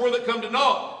things of this world that come to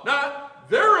naught. Not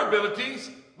their abilities.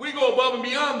 We go above and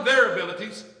beyond their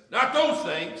abilities. Not those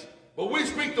things. But we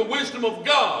speak the wisdom of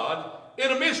God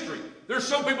in a mystery. There's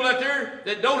some people out there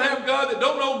that don't have God, that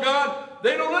don't know God.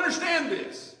 They don't understand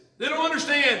this. They don't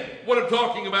understand what I'm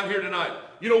talking about here tonight.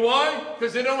 You know why?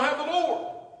 Because they don't have the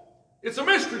Lord. It's a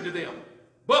mystery to them.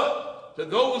 But to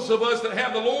those of us that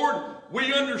have the Lord,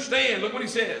 we understand. Look what he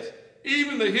says.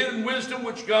 Even the hidden wisdom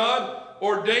which God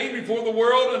ordained before the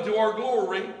world unto our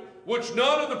glory, which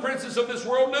none of the princes of this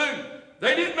world knew.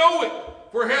 They didn't know it.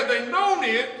 For had they known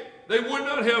it, they would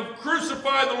not have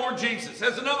crucified the Lord Jesus.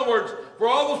 As in other words, for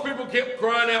all those people kept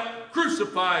crying out,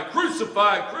 crucify,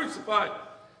 crucify, crucify.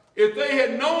 If they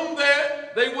had known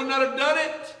that, they would not have done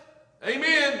it.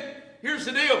 Amen. Here's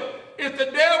the deal. If the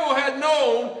devil had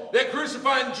known that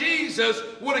crucifying Jesus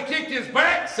would have kicked his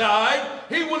backside,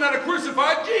 he would not have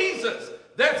crucified Jesus.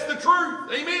 That's the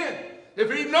truth. Amen.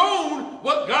 If he'd known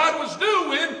what God was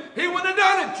doing, he wouldn't have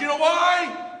done it. You know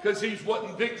why? Because he's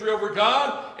wanting victory over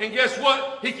God. And guess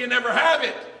what? He can never have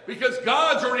it. Because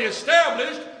God's already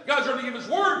established. God's already given his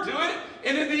word to it.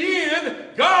 And in the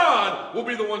end, God will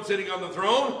be the one sitting on the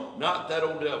throne, not that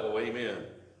old devil. Amen.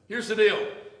 Here's the deal.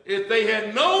 If they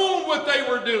had known what they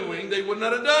were doing, they would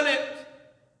not have done it.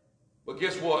 But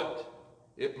guess what?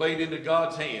 It played into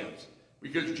God's hands.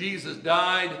 Because Jesus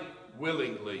died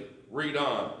willingly. Read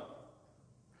on.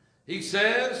 He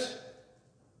says,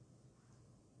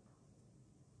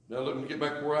 now let me get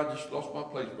back to where I just lost my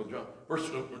place, Brother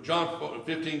John. John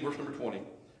 15, verse number 20.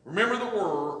 Remember the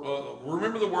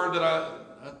word that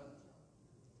I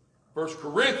 1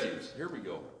 Corinthians, here we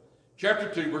go. Chapter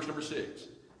 2, verse number 6.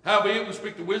 Howbeit we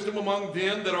speak the wisdom among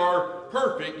them that are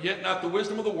perfect, yet not the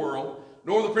wisdom of the world,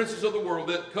 nor the princes of the world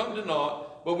that come to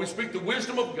naught, but we speak the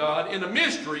wisdom of God in a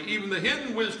mystery, even the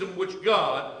hidden wisdom which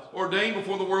God ordained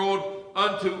before the world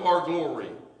unto our glory,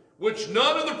 which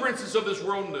none of the princes of this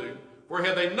world knew. For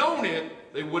had they known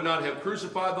it, they would not have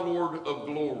crucified the Lord of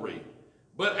glory.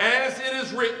 But as it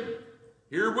is written,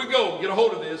 here we go, get a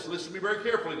hold of this, listen to me very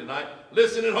carefully tonight,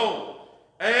 listen at home.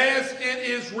 As it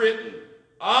is written,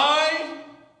 eye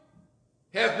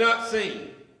hath not seen,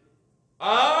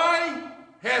 eye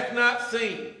hath not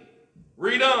seen,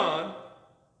 read on,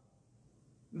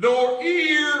 nor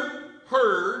ear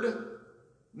heard,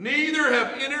 neither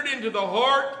have entered into the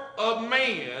heart of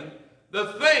man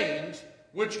the things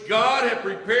which God hath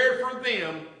prepared for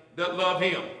them that love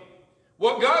him.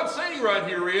 What God's saying right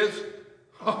here is,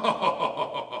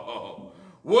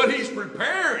 what he's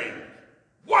preparing.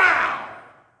 Wow!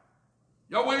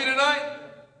 Y'all with me tonight?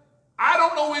 I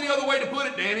don't know any other way to put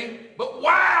it, Danny, but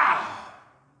wow!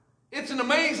 It's an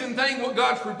amazing thing what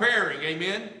God's preparing,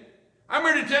 amen? I'm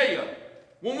here to tell you,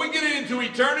 when we get into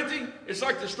eternity, it's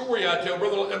like the story I tell,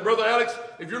 Brother Alex,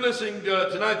 if you're listening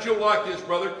tonight, you'll like this,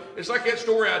 brother. It's like that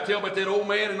story I tell about that old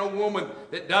man and old woman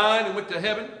that died and went to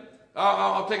heaven.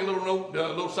 I'll take a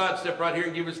little sidestep right here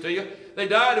and give this to you. They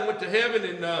died and went to heaven,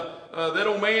 and that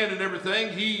old man and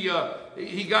everything, he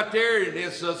got there, and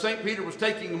as St. Peter was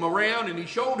taking him around, and he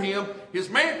showed him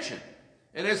his mansion.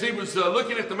 And as he was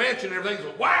looking at the mansion and everything, he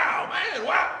said, wow, man,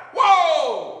 wow,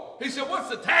 whoa! He said, what's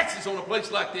the taxes on a place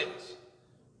like this?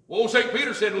 Well, St.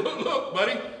 Peter said, look,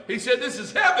 buddy. He said, this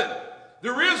is heaven.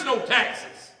 There is no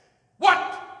taxes.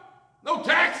 What? No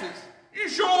taxes? You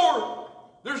sure?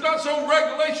 There's not some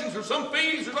regulations or some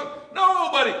fees or something?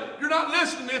 No, buddy. You're not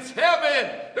listening. It's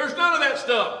heaven. There's none of that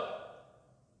stuff.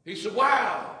 He said,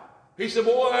 wow. He said,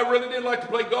 boy, I really did like to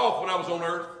play golf when I was on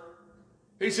earth.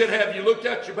 He said, have you looked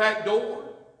out your back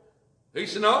door? He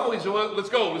said, no. He said, well, let's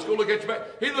go. Let's go look at your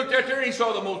back. He looked out there and he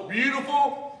saw the most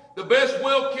beautiful, the best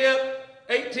well-kept,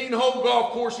 18-hole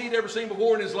golf course he'd ever seen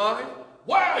before in his life.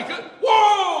 Wow, he could,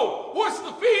 whoa, what's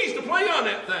the fees to play on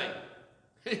that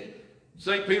thing?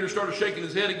 St. Peter started shaking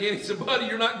his head again. He said, buddy,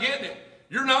 you're not getting it.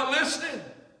 You're not listening.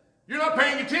 You're not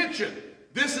paying attention.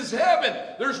 This is heaven.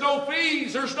 There's no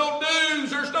fees. There's no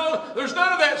dues. There's none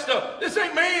of that stuff. This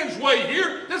ain't man's way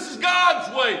here. This is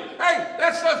God's way. Hey,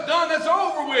 that stuff's done. That's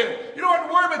over with. You don't have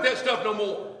to worry about that stuff no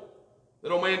more.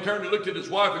 That old man turned and looked at his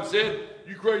wife and said,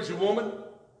 you crazy woman.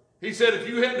 He said, if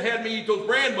you hadn't had me eat those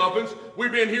bran muffins,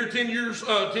 we'd been here 10 years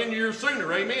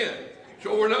sooner. Amen.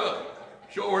 Sure enough.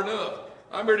 Sure enough.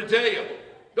 I'm here to tell you,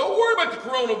 don't worry about the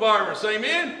coronavirus.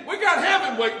 Amen. We got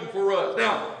heaven waiting for us.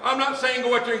 Now, I'm not saying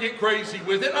go out there and get crazy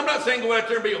with it. I'm not saying go out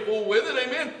there and be a fool with it.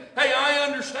 Amen. Hey, I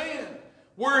understand.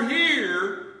 We're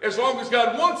here, as long as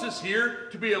God wants us here,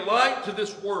 to be a light to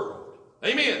this world.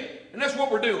 Amen. And that's what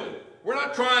we're doing. We're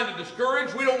not trying to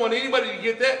discourage. We don't want anybody to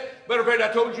get that. Matter of fact, I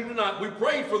told you tonight, we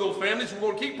prayed for those families. We're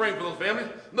going to keep praying for those families.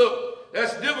 Look,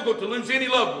 that's difficult to lose any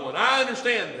loved one. I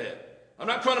understand that. I'm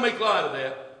not trying to make light of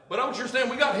that. But I want you to understand,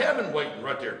 we got heaven waiting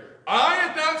right there. Eye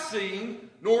have not seen,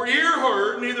 nor ear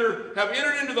heard, neither have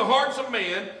entered into the hearts of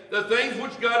man the things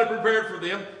which God hath prepared for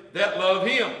them that love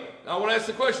him. Now I want to ask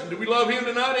the question, do we love him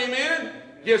tonight? Amen?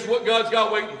 Guess what God's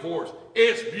got waiting for us?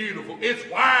 It's beautiful. It's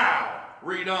wow.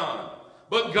 Read on.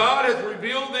 But God hath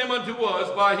revealed them unto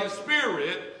us by his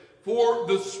Spirit, for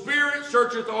the Spirit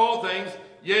searcheth all things,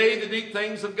 yea, the deep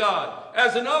things of God.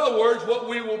 As in other words, what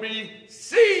we will be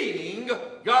seeing,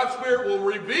 God's Spirit will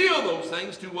reveal those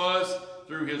things to us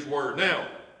through his word. Now,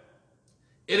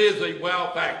 it is a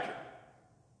wow factor.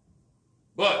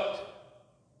 But,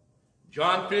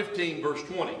 John 15, verse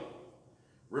 20.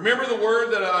 Remember the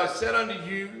word that I said unto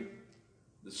you,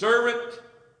 the servant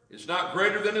is not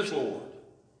greater than his Lord.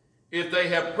 If they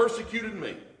have persecuted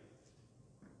me,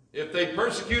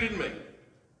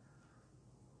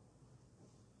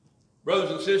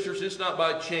 brothers and sisters, it's not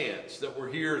by chance that we're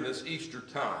here in this Easter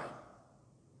time.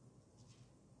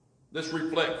 Let's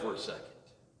reflect for a second.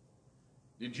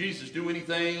 Did Jesus do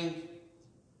anything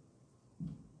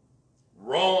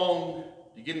wrong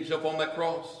to get himself on that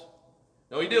cross?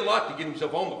 No, he did a lot to get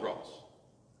himself on the cross.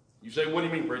 You say, what do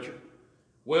you mean, preacher?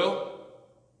 Well,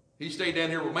 he stayed down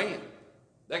here with man.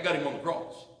 That got him on the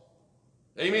cross.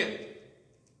 Amen.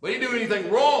 But he didn't do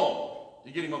anything wrong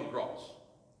to get him on the cross.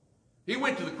 He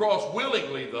went to the cross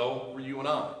willingly, though, for you and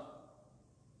I.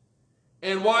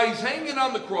 And while he's hanging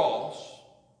on the cross,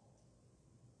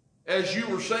 as you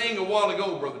were saying a while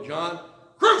ago, Brother John,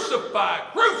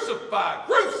 crucify, crucify,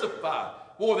 crucify.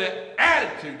 Boy, that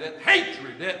attitude, that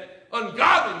hatred, that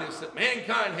ungodliness that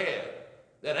mankind had,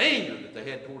 that anger that they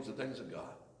had towards the things of God,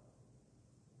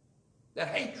 that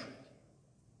hatred.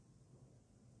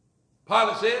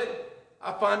 Pilate said,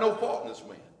 I find no fault in this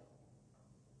man.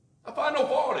 I find no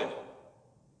fault in him.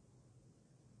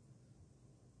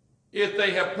 If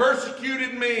they have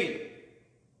persecuted me.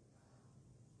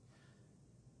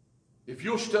 If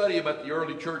you'll study about the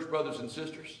early church, brothers and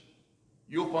sisters,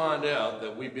 you'll find out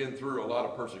that we've been through a lot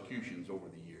of persecutions over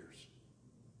the years.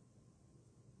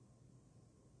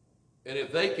 And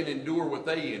if they can endure what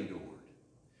they endured,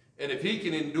 and if he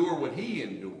can endure what he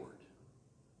endured,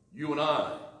 you and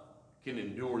I can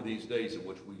endure these days in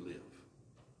which we live.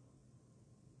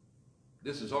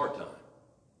 This is our time.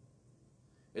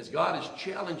 As God is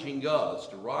challenging us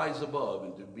to rise above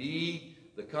and to be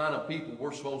the kind of people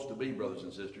we're supposed to be, brothers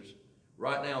and sisters,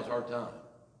 right now is our time.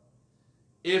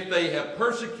 If they have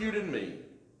persecuted me,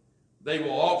 they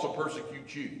will also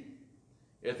persecute you.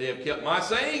 If they have kept my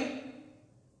saying,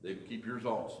 they will keep yours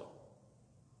also.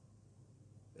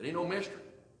 It ain't no mystery.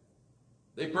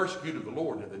 They persecuted the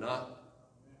Lord, did they not?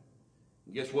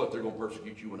 And guess what? They're going to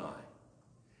persecute you and I.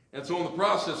 And so in the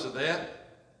process of that,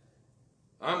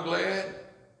 I'm glad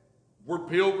we're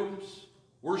pilgrims,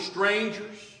 we're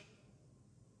strangers,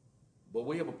 but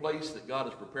we have a place that God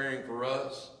is preparing for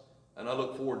us, and I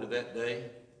look forward to that day.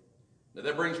 Now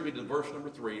that brings me to verse number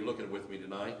 3. Look at it with me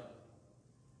tonight.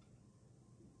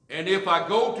 And if I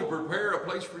go to prepare a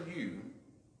place for you,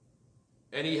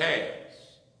 and he has,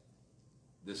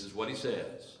 this is what he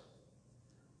says,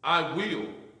 I will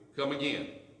come again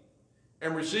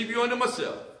and receive you unto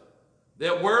myself,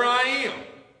 that where I am,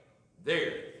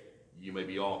 there you may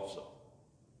be also.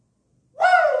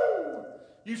 Woo!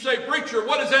 You say, preacher,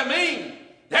 what does that mean?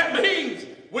 That means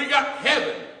we got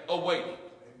heaven awaiting.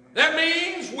 That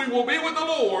means we will be with the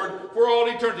Lord for all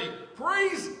eternity.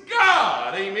 Praise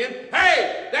God, amen.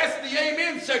 Hey, that's the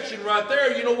amen section right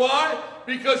there. You know why?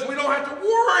 Because we don't have to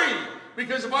worry.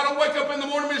 Because if I don't wake up in the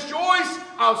morning, Miss Joyce,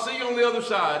 I'll see you on the other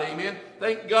side, amen.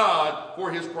 Thank God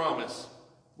for his promise.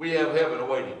 We have heaven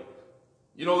awaiting.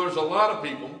 You know, there's a lot of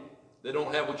people that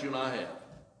don't have what you and I have.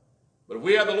 But if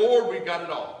we have the Lord, we've got it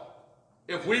all.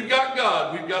 If we've got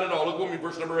God, we've got it all. Look with me,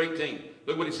 verse number 18.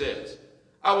 Look what he says.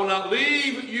 I will not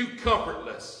leave you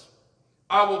comfortless.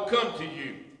 I will come to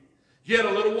you yet a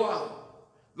little while.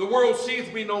 The world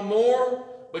seeth me no more,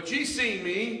 but ye see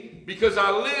me, because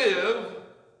I live,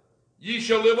 ye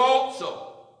shall live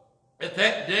also. At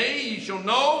that day ye shall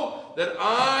know that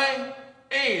I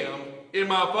am in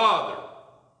my Father,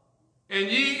 and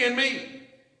ye in me,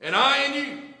 and I in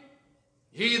you.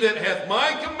 He that hath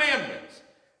my commandments,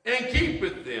 and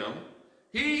keepeth them,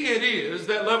 he it is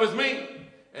that loveth me.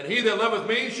 And he that loveth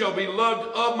me shall be loved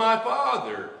of my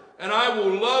Father, and I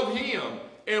will love him,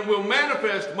 and will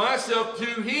manifest myself to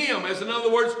him. As in other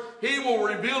words, he will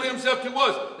reveal himself to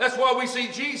us. That's why we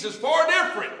see Jesus far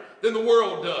different than the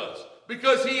world does.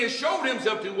 Because he has showed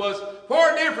himself to us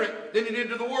far different than he did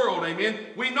to the world. Amen.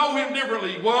 We know him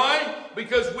differently. Why?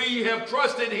 Because we have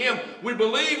trusted him. We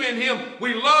believe in him.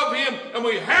 We love him. And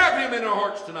we have him in our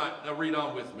hearts tonight. Now read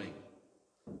on with me.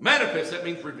 Manifest, that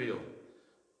means reveal.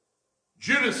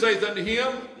 Judas saith unto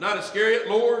him, not Iscariot,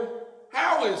 Lord,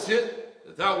 how is it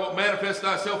that thou wilt manifest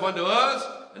thyself unto us,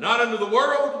 and not unto the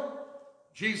world?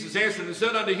 Jesus answered and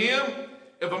said unto him,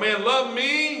 if a man love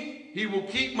me, he will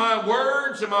keep my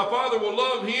words, and my Father will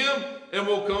love him, and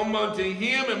will come unto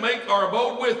him and make our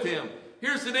abode with him.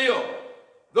 Here's the deal.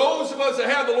 Those of us that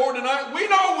have the Lord tonight, we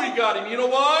know we got him. You know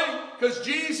why? Because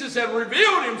Jesus had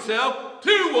revealed himself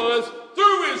to us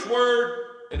through his word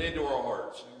and into our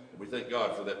hearts. We thank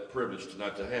God for that privilege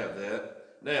tonight to have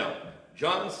that. Now,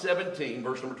 John 17,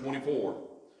 verse number 24.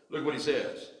 Look what he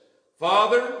says.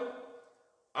 Father,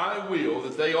 I will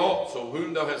that they also,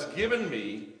 whom thou hast given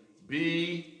me,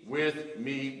 be with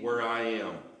me where I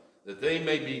am, that they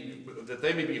may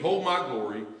behold my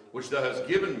glory, which thou hast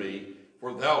given me,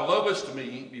 for thou lovest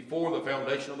me before the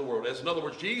foundation of the world. That's in other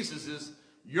words, Jesus'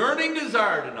 yearning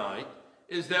desire tonight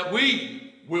is that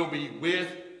we will be with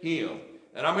him.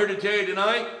 And I'm here to tell you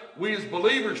tonight, we as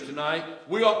believers tonight,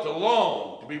 we ought to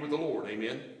long to be with the Lord.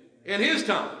 Amen. In His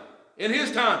time. In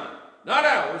His timing. Not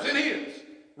ours, in His.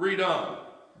 Read on.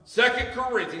 2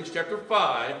 Corinthians chapter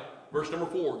 5, verse number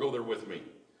 4. Go there with me.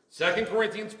 2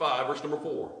 Corinthians 5, verse number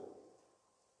 4.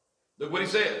 Look what he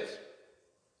says.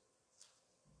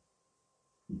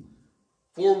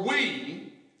 For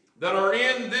we that are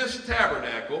in this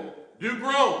tabernacle do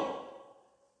groan.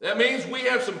 That means we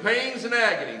have some pains and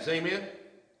agonies. Amen.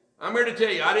 I'm here to tell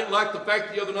you, I didn't like the fact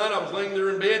that the other night I was laying there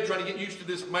in bed trying to get used to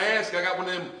this mask. I got one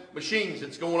of them machines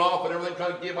that's going off and everything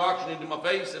trying to give oxygen into my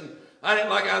face. And I didn't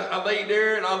like it. I laid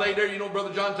there and I laid there. You know what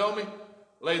Brother John told me?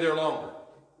 Lay there longer.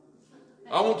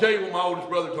 I won't tell you what my oldest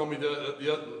brother told me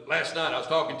last night. I was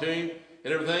talking to him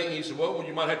and everything. And he said, well,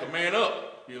 you might have to man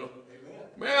up. You know, amen.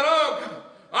 Man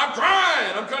up. I'm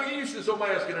trying to get used to this old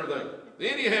mask and everything.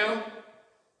 Anyhow,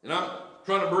 and I'm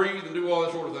trying to breathe and do all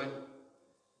that sort of thing.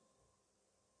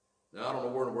 Now, I don't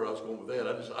know where I was going with that.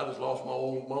 I just lost my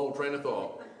old train of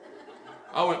thought.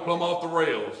 I went plumb off the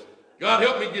rails. God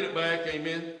help me get it back.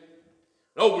 Amen.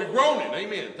 No, we're groaning.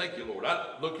 Amen. Thank you, Lord.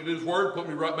 I looked at His word, put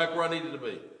me right back where I needed to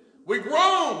be. We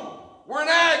groan. We're in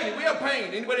agony. We have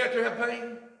pain. Anybody out there have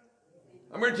pain?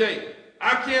 I'm going to tell you,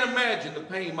 I can't imagine the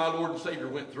pain my Lord and Savior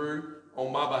went through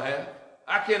on my behalf.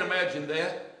 I can't imagine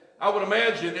that. I would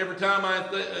imagine every time I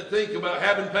think about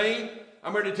having pain,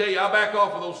 I'm here to tell you, I back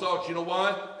off of those thoughts. You know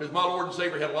why? Because my Lord and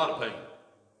Savior had a lot of pain.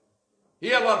 He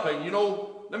had a lot of pain. You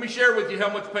know, let me share with you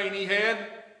how much pain He had.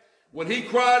 When He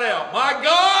cried out, my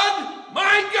God,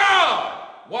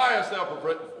 why hast thou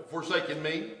forsaken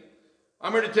me?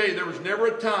 I'm here to tell you, there was never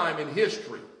a time in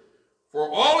history for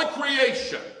all of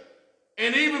creation,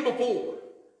 and even before,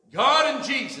 God and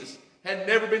Jesus had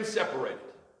never been separated.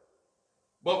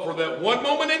 But for that one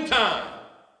moment in time,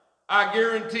 I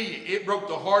guarantee you, it broke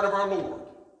the heart of our Lord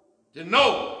to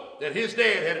know that His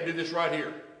dad had to do this right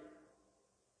here.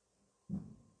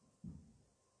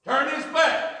 Turn His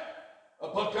back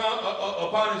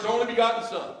upon His only begotten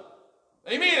Son.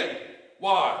 Amen.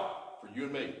 Why? For you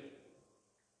and me.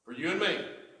 For you and me.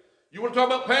 You want to talk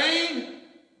about pain?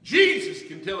 Jesus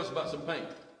can tell us about some pain.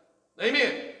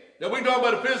 Amen. Now we can talk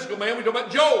about a physical man. We talk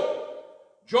about Job.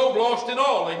 Job lost it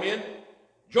all. Amen.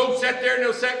 Job sat there in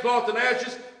those sackcloth and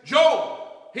ashes. Job,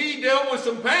 he dealt with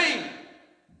some pain.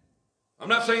 I'm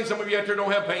not saying some of you out there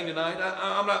don't have pain tonight.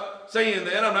 I'm not saying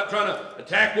that. I'm not trying to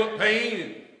attack what pain.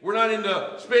 And we're not in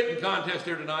the spitting contest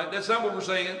here tonight. That's not what we're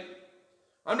saying.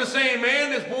 I'm just saying, man,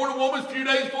 this born a woman's a few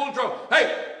days full of trouble.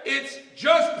 Hey, it's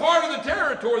just part of the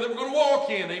territory that we're going to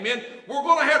walk in. Amen. We're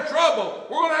going to have trouble.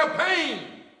 We're going to have pain.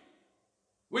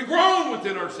 We groan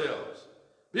within ourselves,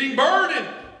 being burdened,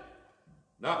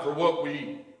 not for what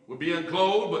we would be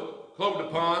unclothed, but clothed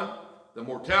upon. The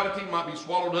mortality might be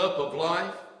swallowed up of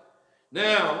life.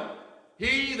 Now,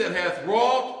 He that hath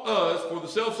wrought us for the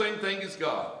selfsame thing is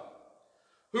God,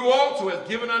 who also hath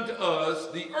given unto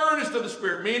us the earnest of the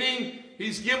Spirit, meaning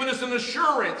He's given us an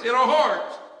assurance in our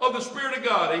hearts of the Spirit of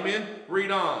God. Amen. Read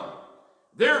on.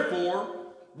 Therefore,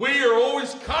 we are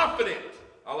always confident.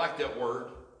 I like that word.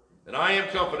 And I am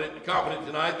confident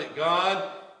tonight that God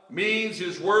means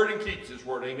His word and keeps His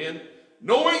word. Amen.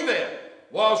 Knowing that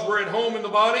whilst we're at home in the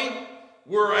body,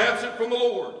 we're absent from the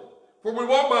Lord. For we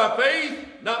walk by faith,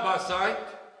 not by sight.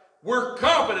 We're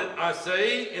confident, I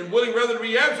say, and willing rather to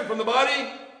be absent from the body,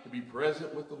 to be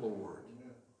present with the Lord.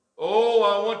 Oh,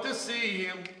 I want to see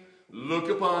Him, look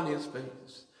upon His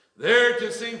face, there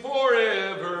to sing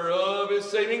forever of His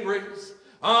saving grace.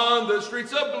 On the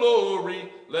streets of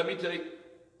glory, let me take,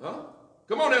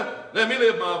 come on now, let me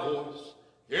lift my voice.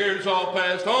 Cares all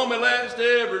past, home at last,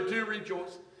 ever to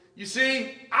rejoice. You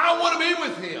see, I want to be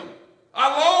with Him.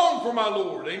 I long for my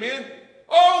Lord, amen.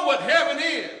 Oh, what heaven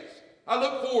is. I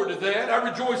look forward to that. I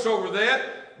rejoice over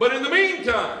that. But in the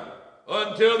meantime,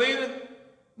 until then,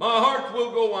 my heart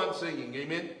will go on singing,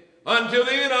 amen. Until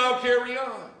then, I'll carry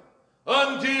on.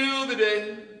 Until the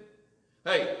day.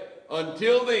 Hey,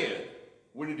 until then,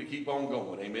 we need to keep on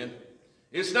going, amen.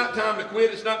 It's not time to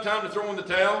quit. It's not time to throw in the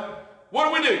towel.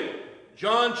 What do?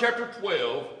 John chapter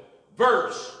 12,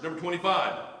 verse number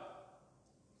 25.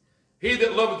 He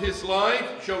that loveth his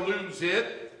life shall lose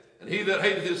it, and he that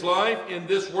hateth his life in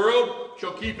this world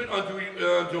shall keep it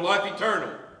unto life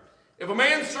eternal. If a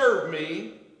man serve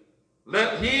me,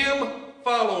 let him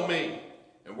follow me.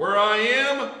 And where I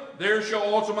am, there shall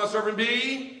also my servant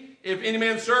be. If any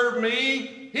man serve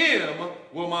me, him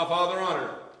will my Father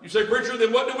honor. You say, preacher,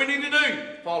 then what do we need to do?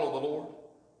 Follow the Lord.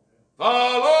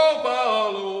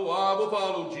 Follow, I will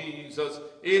follow Jesus.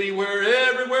 Anywhere,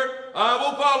 everywhere, I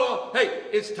will follow. Hey,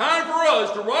 it's time for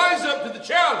us to rise up to the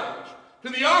challenge to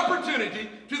the opportunity,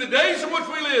 to the days in which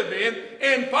we live in,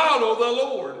 and follow the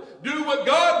Lord. Do what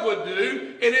God would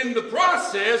do, and in the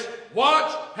process,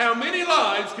 watch how many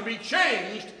lives can be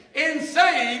changed and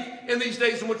saved in these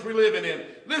days in which we live in.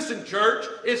 Listen, church,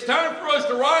 it's time for us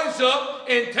to rise up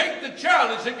and take the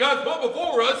challenge that God's put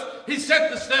before us. He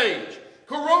set the stage.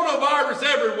 Coronavirus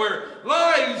everywhere.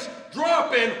 Lives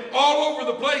dropping all over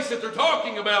the place that they're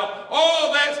talking about.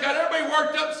 All that's got everybody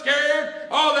worked up, scared,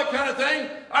 all that kind of thing.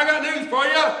 I got news for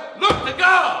you. Look to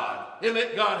God and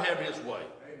let God have His way.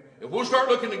 If we'll start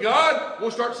looking to God,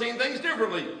 we'll start seeing things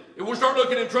differently. If we'll start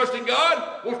looking and trusting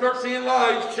God, we'll start seeing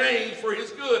lives change for His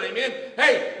good. Amen.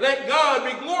 Hey, let God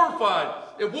be glorified.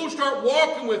 If we'll start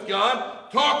walking with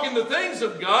God, talking the things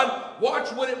of God,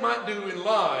 watch what it might do in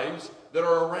lives that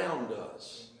are around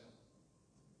us.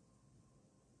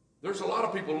 There's a lot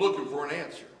of people looking for an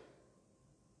answer.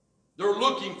 They're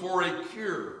looking for a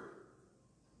cure.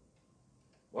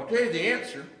 Well, I'll tell you the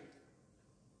answer.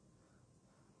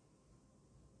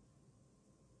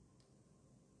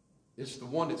 It's the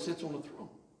one that sits on the throne.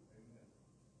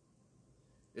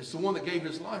 It's the one that gave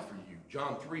His life for you.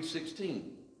 John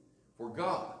 3:16. For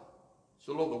God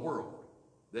so loved the world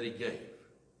that He gave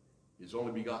His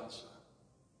only begotten Son.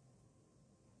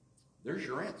 There's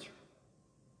your answer.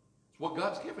 It's what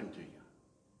God's given to you.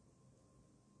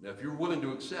 Now, if you're willing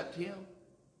to accept Him,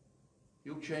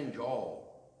 He'll change all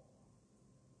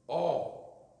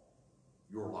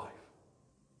your life.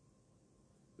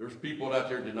 There's people out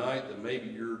there tonight that maybe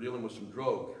you're dealing with some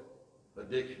drug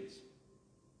addictions.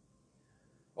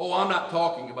 Oh, I'm not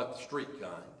talking about the street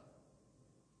kind,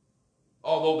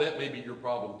 although that may be your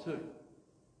problem too.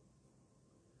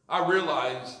 I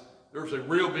realize there's a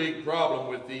real big problem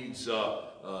with these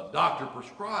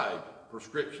doctor-prescribed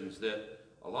prescriptions that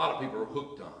a lot of people are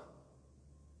hooked on.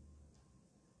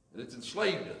 And it's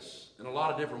enslaved us in a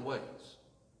lot of different ways.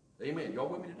 Amen. Y'all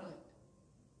with me tonight?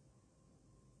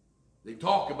 They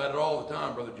talk about it all the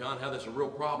time, Brother John, how that's a real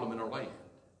problem in our land.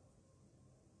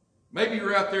 Maybe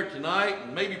you're out there tonight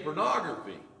and maybe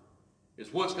pornography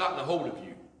is what's gotten a hold of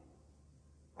you.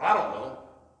 I don't know.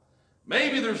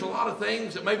 Maybe there's a lot of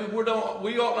things that maybe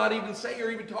we ought not even say or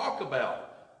even talk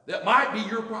about that might be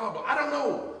your problem. I don't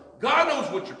know. God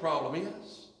knows what your problem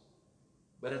is.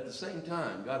 But at the same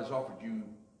time, God has offered you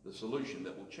the solution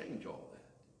that will change all that.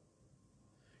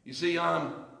 You see,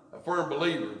 I'm a firm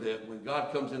believer that when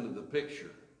God comes into the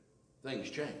picture, things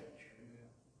change.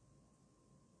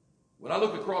 When I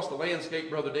look across the landscape,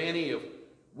 Brother Danny, if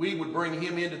we would bring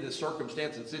Him into this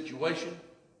circumstance and situation,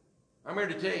 I'm here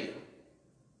to tell you,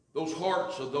 those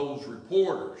hearts of those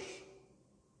reporters,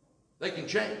 they can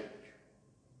change.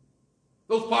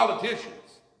 Those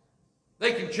politicians,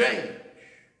 they can change.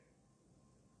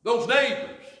 Those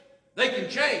neighbors, they can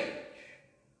change.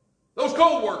 Those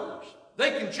co-workers,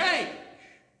 they can change.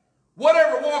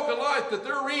 Whatever walk of life that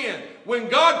they're in, when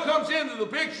God comes into the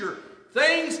picture,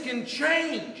 things can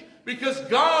change because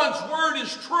God's word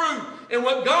is true, and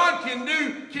what God can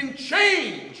do can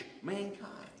change mankind.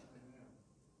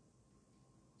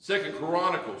 2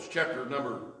 Chronicles chapter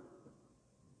number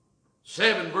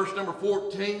 7, verse number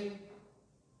 14.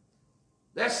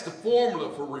 That's the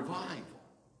formula for revival.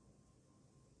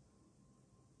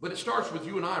 But it starts with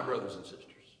you and I, brothers and sisters.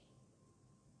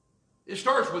 It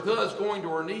starts with us going to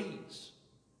our knees,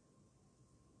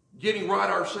 getting right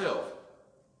ourselves.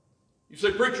 You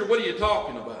say, preacher, what are you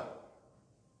talking about?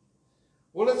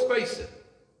 Well, let's face it.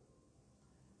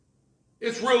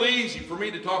 It's real easy for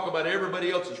me to talk about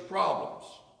everybody else's problems.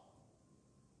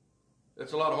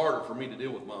 It's a lot harder for me to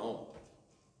deal with my own.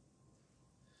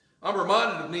 I'm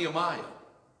reminded of Nehemiah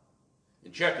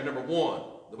in chapter number 1,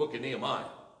 the book of Nehemiah.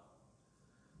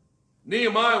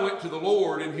 Nehemiah went to the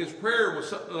Lord, and his prayer was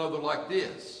something other like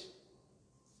this.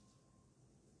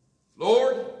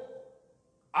 Lord,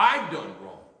 I've done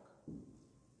wrong.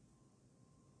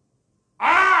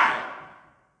 I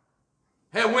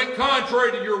have went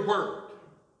contrary to your word.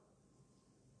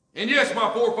 And yes,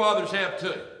 my forefathers have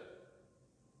too.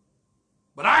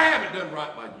 But I haven't done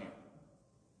right by you.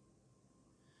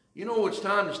 You know, it's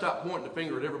time to stop pointing the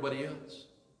finger at everybody else.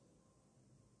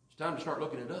 It's time to start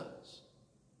looking at us.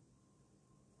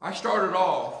 I started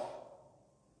off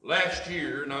last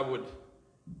year, and I would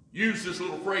use this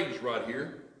little phrase right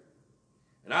here,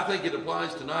 and I think it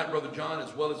applies tonight, Brother John,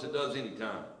 as well as it does any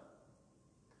time.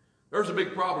 There's a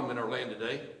big problem in our land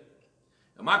today.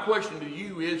 And my question to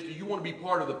you is, do you want to be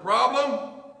part of the problem,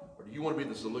 or do you want to be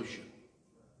the solution?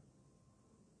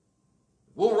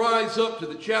 We'll rise up to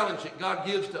the challenge that God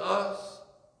gives to us.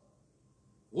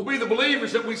 We'll be the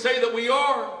believers that we say that we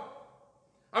are.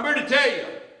 I'm here to tell you,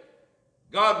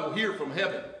 God will hear from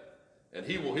heaven, and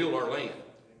He will heal our land.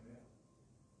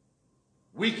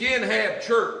 We can have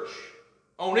church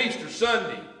on Easter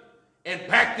Sunday and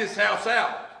pack this house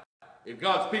out if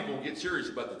God's people will get serious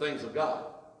about the things of God.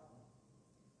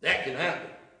 That can happen.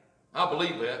 I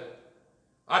believe that.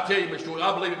 I tell you, Miss Joy,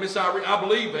 I believe it. Miss Irene, I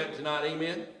believe that tonight.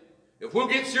 Amen. If we'll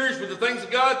get serious with the things of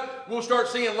God, we'll start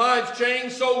seeing lives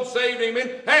changed, souls saved.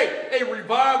 Amen. Hey, a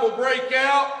revival break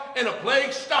out and a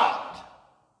plague stopped.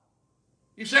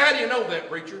 You say, how do you know that,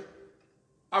 preacher?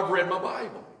 I've read my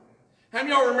Bible. How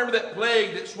many of y'all remember that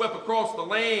plague that swept across the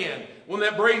land when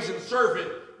that brazen serpent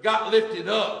got lifted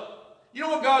up? You know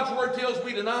what God's word tells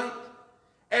me tonight?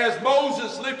 As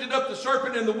Moses lifted up the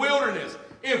serpent in the wilderness,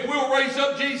 if we'll raise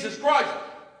up Jesus Christ,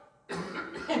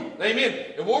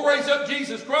 amen, if we'll raise up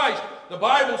Jesus Christ, the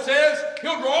Bible says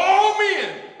he'll draw all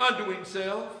men unto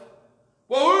himself.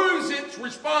 Well, whose its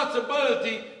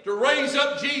responsibility to raise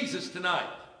up Jesus tonight?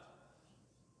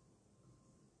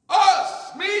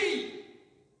 Us, me.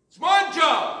 It's my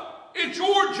job. It's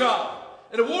your job.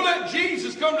 And if we'll let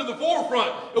Jesus come to the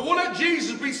forefront, if we'll let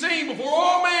Jesus be seen before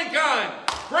all mankind,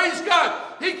 praise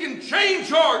God, he can change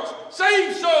hearts,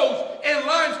 save souls, and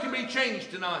lives can be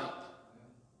changed tonight.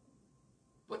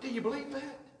 But do you believe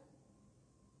that?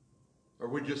 Or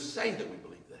we just say that we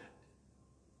believe that?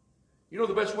 You know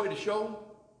the best way to show?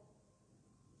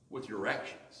 With your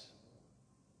actions.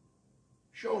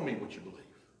 Show me what you believe.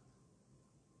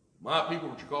 My people,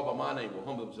 which are called by my name, will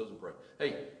humble themselves and pray.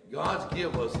 Hey, God's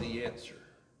give us the answer.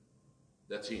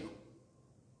 That's him.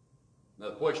 Now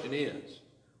the question is,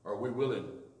 are we willing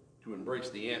to embrace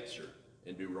the answer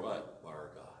and do right by our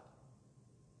God?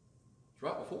 It's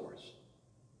right before us.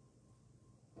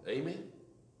 Amen.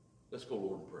 Let's go,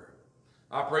 Lord, in prayer.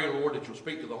 I pray, Lord, that you'll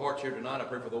speak to the hearts here tonight. I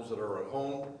pray for those that are at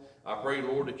home. I pray,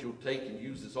 Lord, that you'll take and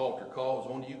use this altar call as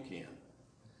only you can.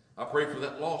 I pray for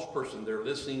that lost person there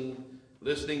listening,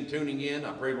 tuning in.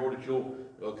 I pray, Lord, that you'll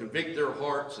convict their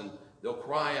hearts and they'll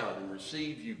cry out and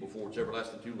receive you before it's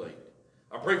everlasting too late.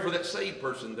 I pray for that saved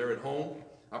person there at home.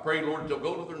 I pray, Lord, that they'll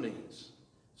go to their knees,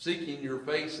 seeking your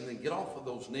face, and then get off of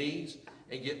those knees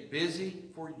and get busy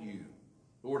for you.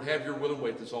 Lord, have your will and way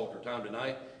at this altar time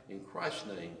tonight. In Christ's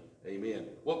name, amen.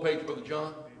 What page, Brother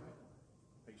John?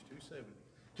 Page 270.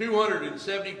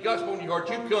 270. Gospel in your heart.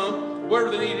 You come,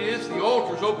 wherever the need is. The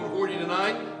altar's open for you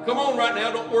tonight. Come on right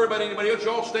now. Don't worry about anybody else.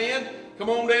 Y'all stand. Come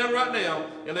on down right now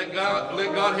and let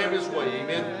God have his way.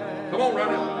 Amen. Come on right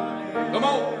now. Come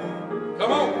on.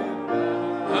 Come on.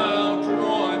 How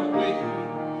drawn we,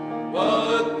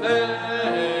 but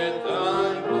that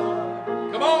thy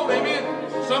blood. Come on. Amen.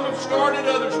 Some have started,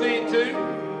 others need to.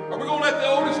 Are we going to let the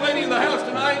oldest lady in the house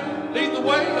tonight lead the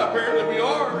way? Apparently we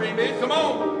are. Amen. Come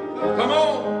on. Come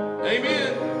on.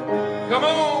 Amen. Come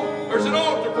on. There's an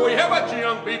altar for you. How about you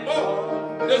young people?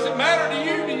 Does it matter to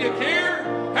you? Do you care?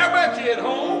 How about you at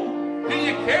home? Do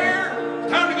you care?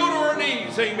 It's time to go to our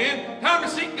knees. Amen. Time to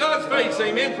seek God's face.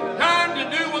 Amen. Time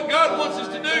to do what God wants us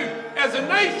to do as a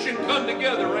nation come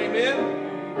together.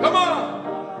 Amen. Come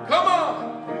on. Come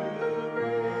on.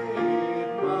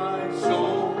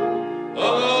 Soul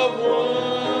of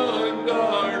one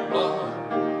dark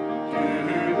blood to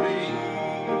thee,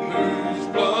 whose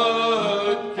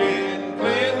blood can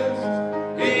cleanse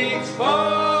each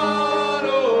spot,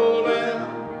 O Lamb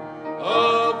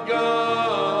of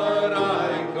God. I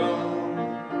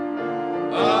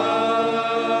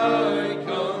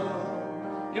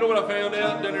come. You know what I found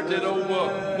out down there at that old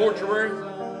mortuary?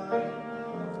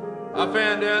 I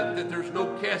found out that there's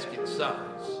no casket size.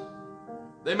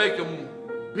 They make them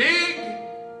big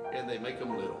and they make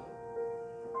them little.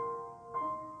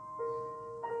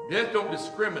 Death don't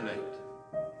discriminate.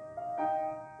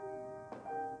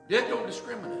 Death don't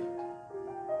discriminate.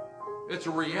 It's a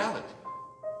reality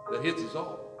that hits us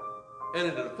all. And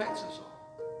it affects us all.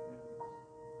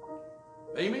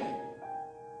 Amen.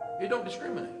 It don't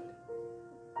discriminate.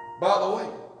 By the way,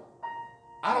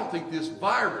 I don't think this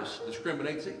virus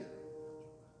discriminates either.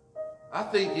 I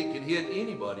think it can hit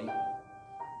anybody.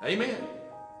 Amen.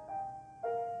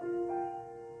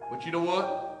 But you know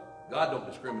what? God don't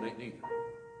discriminate neither.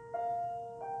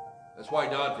 That's why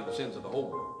he died for the sins of the whole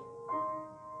world.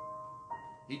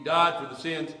 He died for the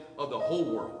sins of the whole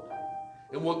world.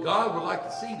 And what God would like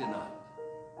to see tonight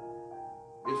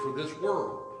is for this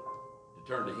world to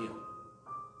turn to him.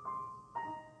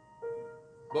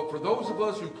 But for those of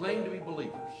us who claim to be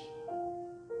believers,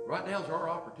 right now is our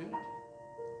opportunity.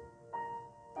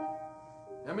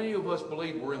 How many of us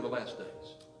believe we're in the last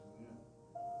days?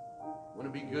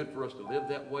 Wouldn't it be good for us to live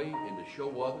that way and to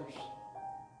show others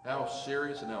how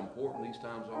serious and how important these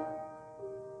times are?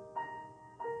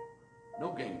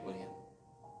 No game plan.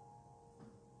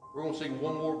 We're going to sing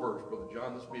one more verse, Brother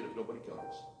John. Let's meet if nobody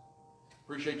comes.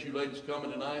 Appreciate you ladies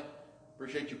coming tonight.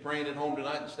 Appreciate you praying at home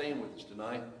tonight and staying with us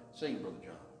tonight. Sing, Brother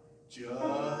John. Just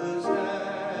as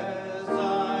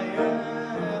I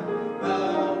am,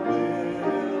 thou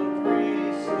wilt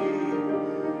receive,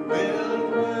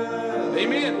 wilt welcome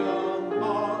Amen.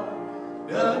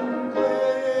 pardon,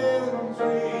 cleanse,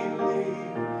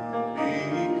 relieve,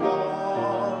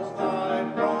 because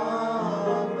thy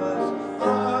promise I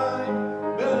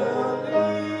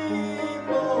believe,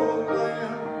 O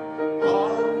Lamb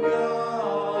of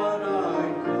God, I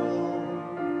come.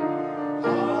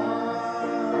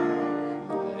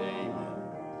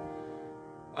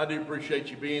 I do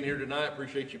appreciate you being here tonight.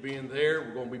 Appreciate you being there.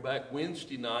 We're going to be back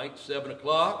Wednesday night, 7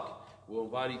 o'clock. We'll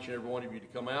invite each and every one of you to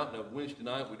come out. Now, Wednesday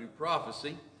night we do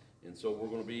prophecy. And so we're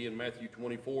going to be in Matthew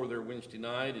 24 there Wednesday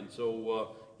night. And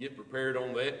so get prepared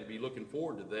on that and be looking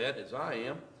forward to that, as I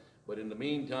am. But in the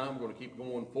meantime, we're going to keep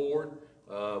going forward.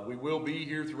 We will be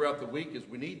here throughout the week as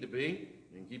we need to be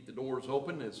and keep the doors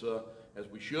open as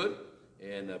we should.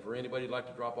 And for anybody who'd like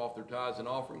to drop off their tithes and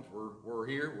offerings, we're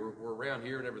here. We're around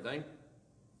here and everything.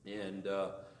 And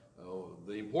the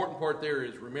important part there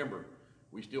is, remember,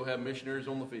 we still have missionaries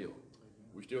on the field.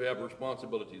 We still have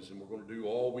responsibilities, and we're going to do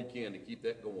all we can to keep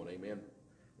that going, amen.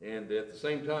 And at the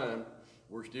same time,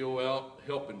 we're still out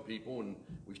helping people, and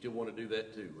we still want to do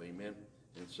that too, amen.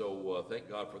 And so thank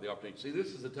God for the opportunity. See, this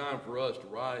is the time for us to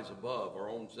rise above our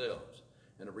own selves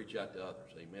and to reach out to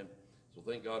others, amen. So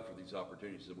thank God for these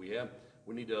opportunities that we have.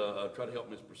 We need to try to help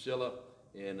Miss Priscilla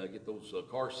and get those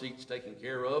car seats taken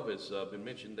care of. As been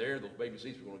mentioned there, those baby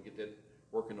seats, we're going to get that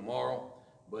working tomorrow.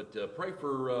 But pray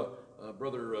for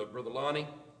Brother Lonnie.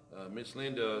 Miss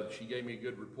Linda, she gave me a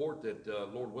good report that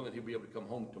Lord willing, he'll be able to come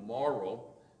home tomorrow.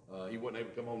 He wasn't able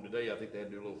to come home today. I think they had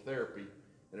to do a little therapy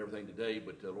and everything today,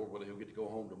 but Lord willing, he'll get to go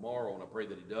home tomorrow, and I pray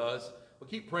that he does. But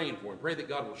keep praying for him. Pray that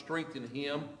God will strengthen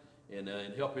him and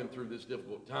help him through this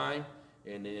difficult time.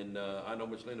 And then I know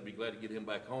Miss Linda will be glad to get him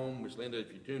back home. Miss Linda,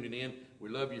 if you're tuning in, we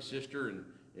love you, sister,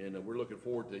 and we're looking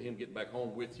forward to him getting back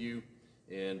home with you.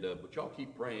 And but y'all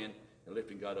keep praying and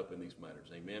lifting God up in these matters.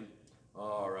 Amen.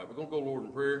 All right, we're going to go, Lord,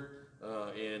 in prayer.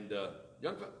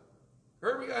 Young fella,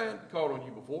 Herbie, I hadn't called on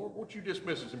you before. Won't you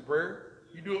dismiss us in prayer?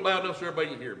 You do it loud enough so everybody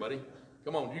can hear, buddy.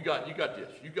 Come on, you got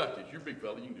this. You got this. You're a big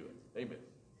fella. You can do it. Amen.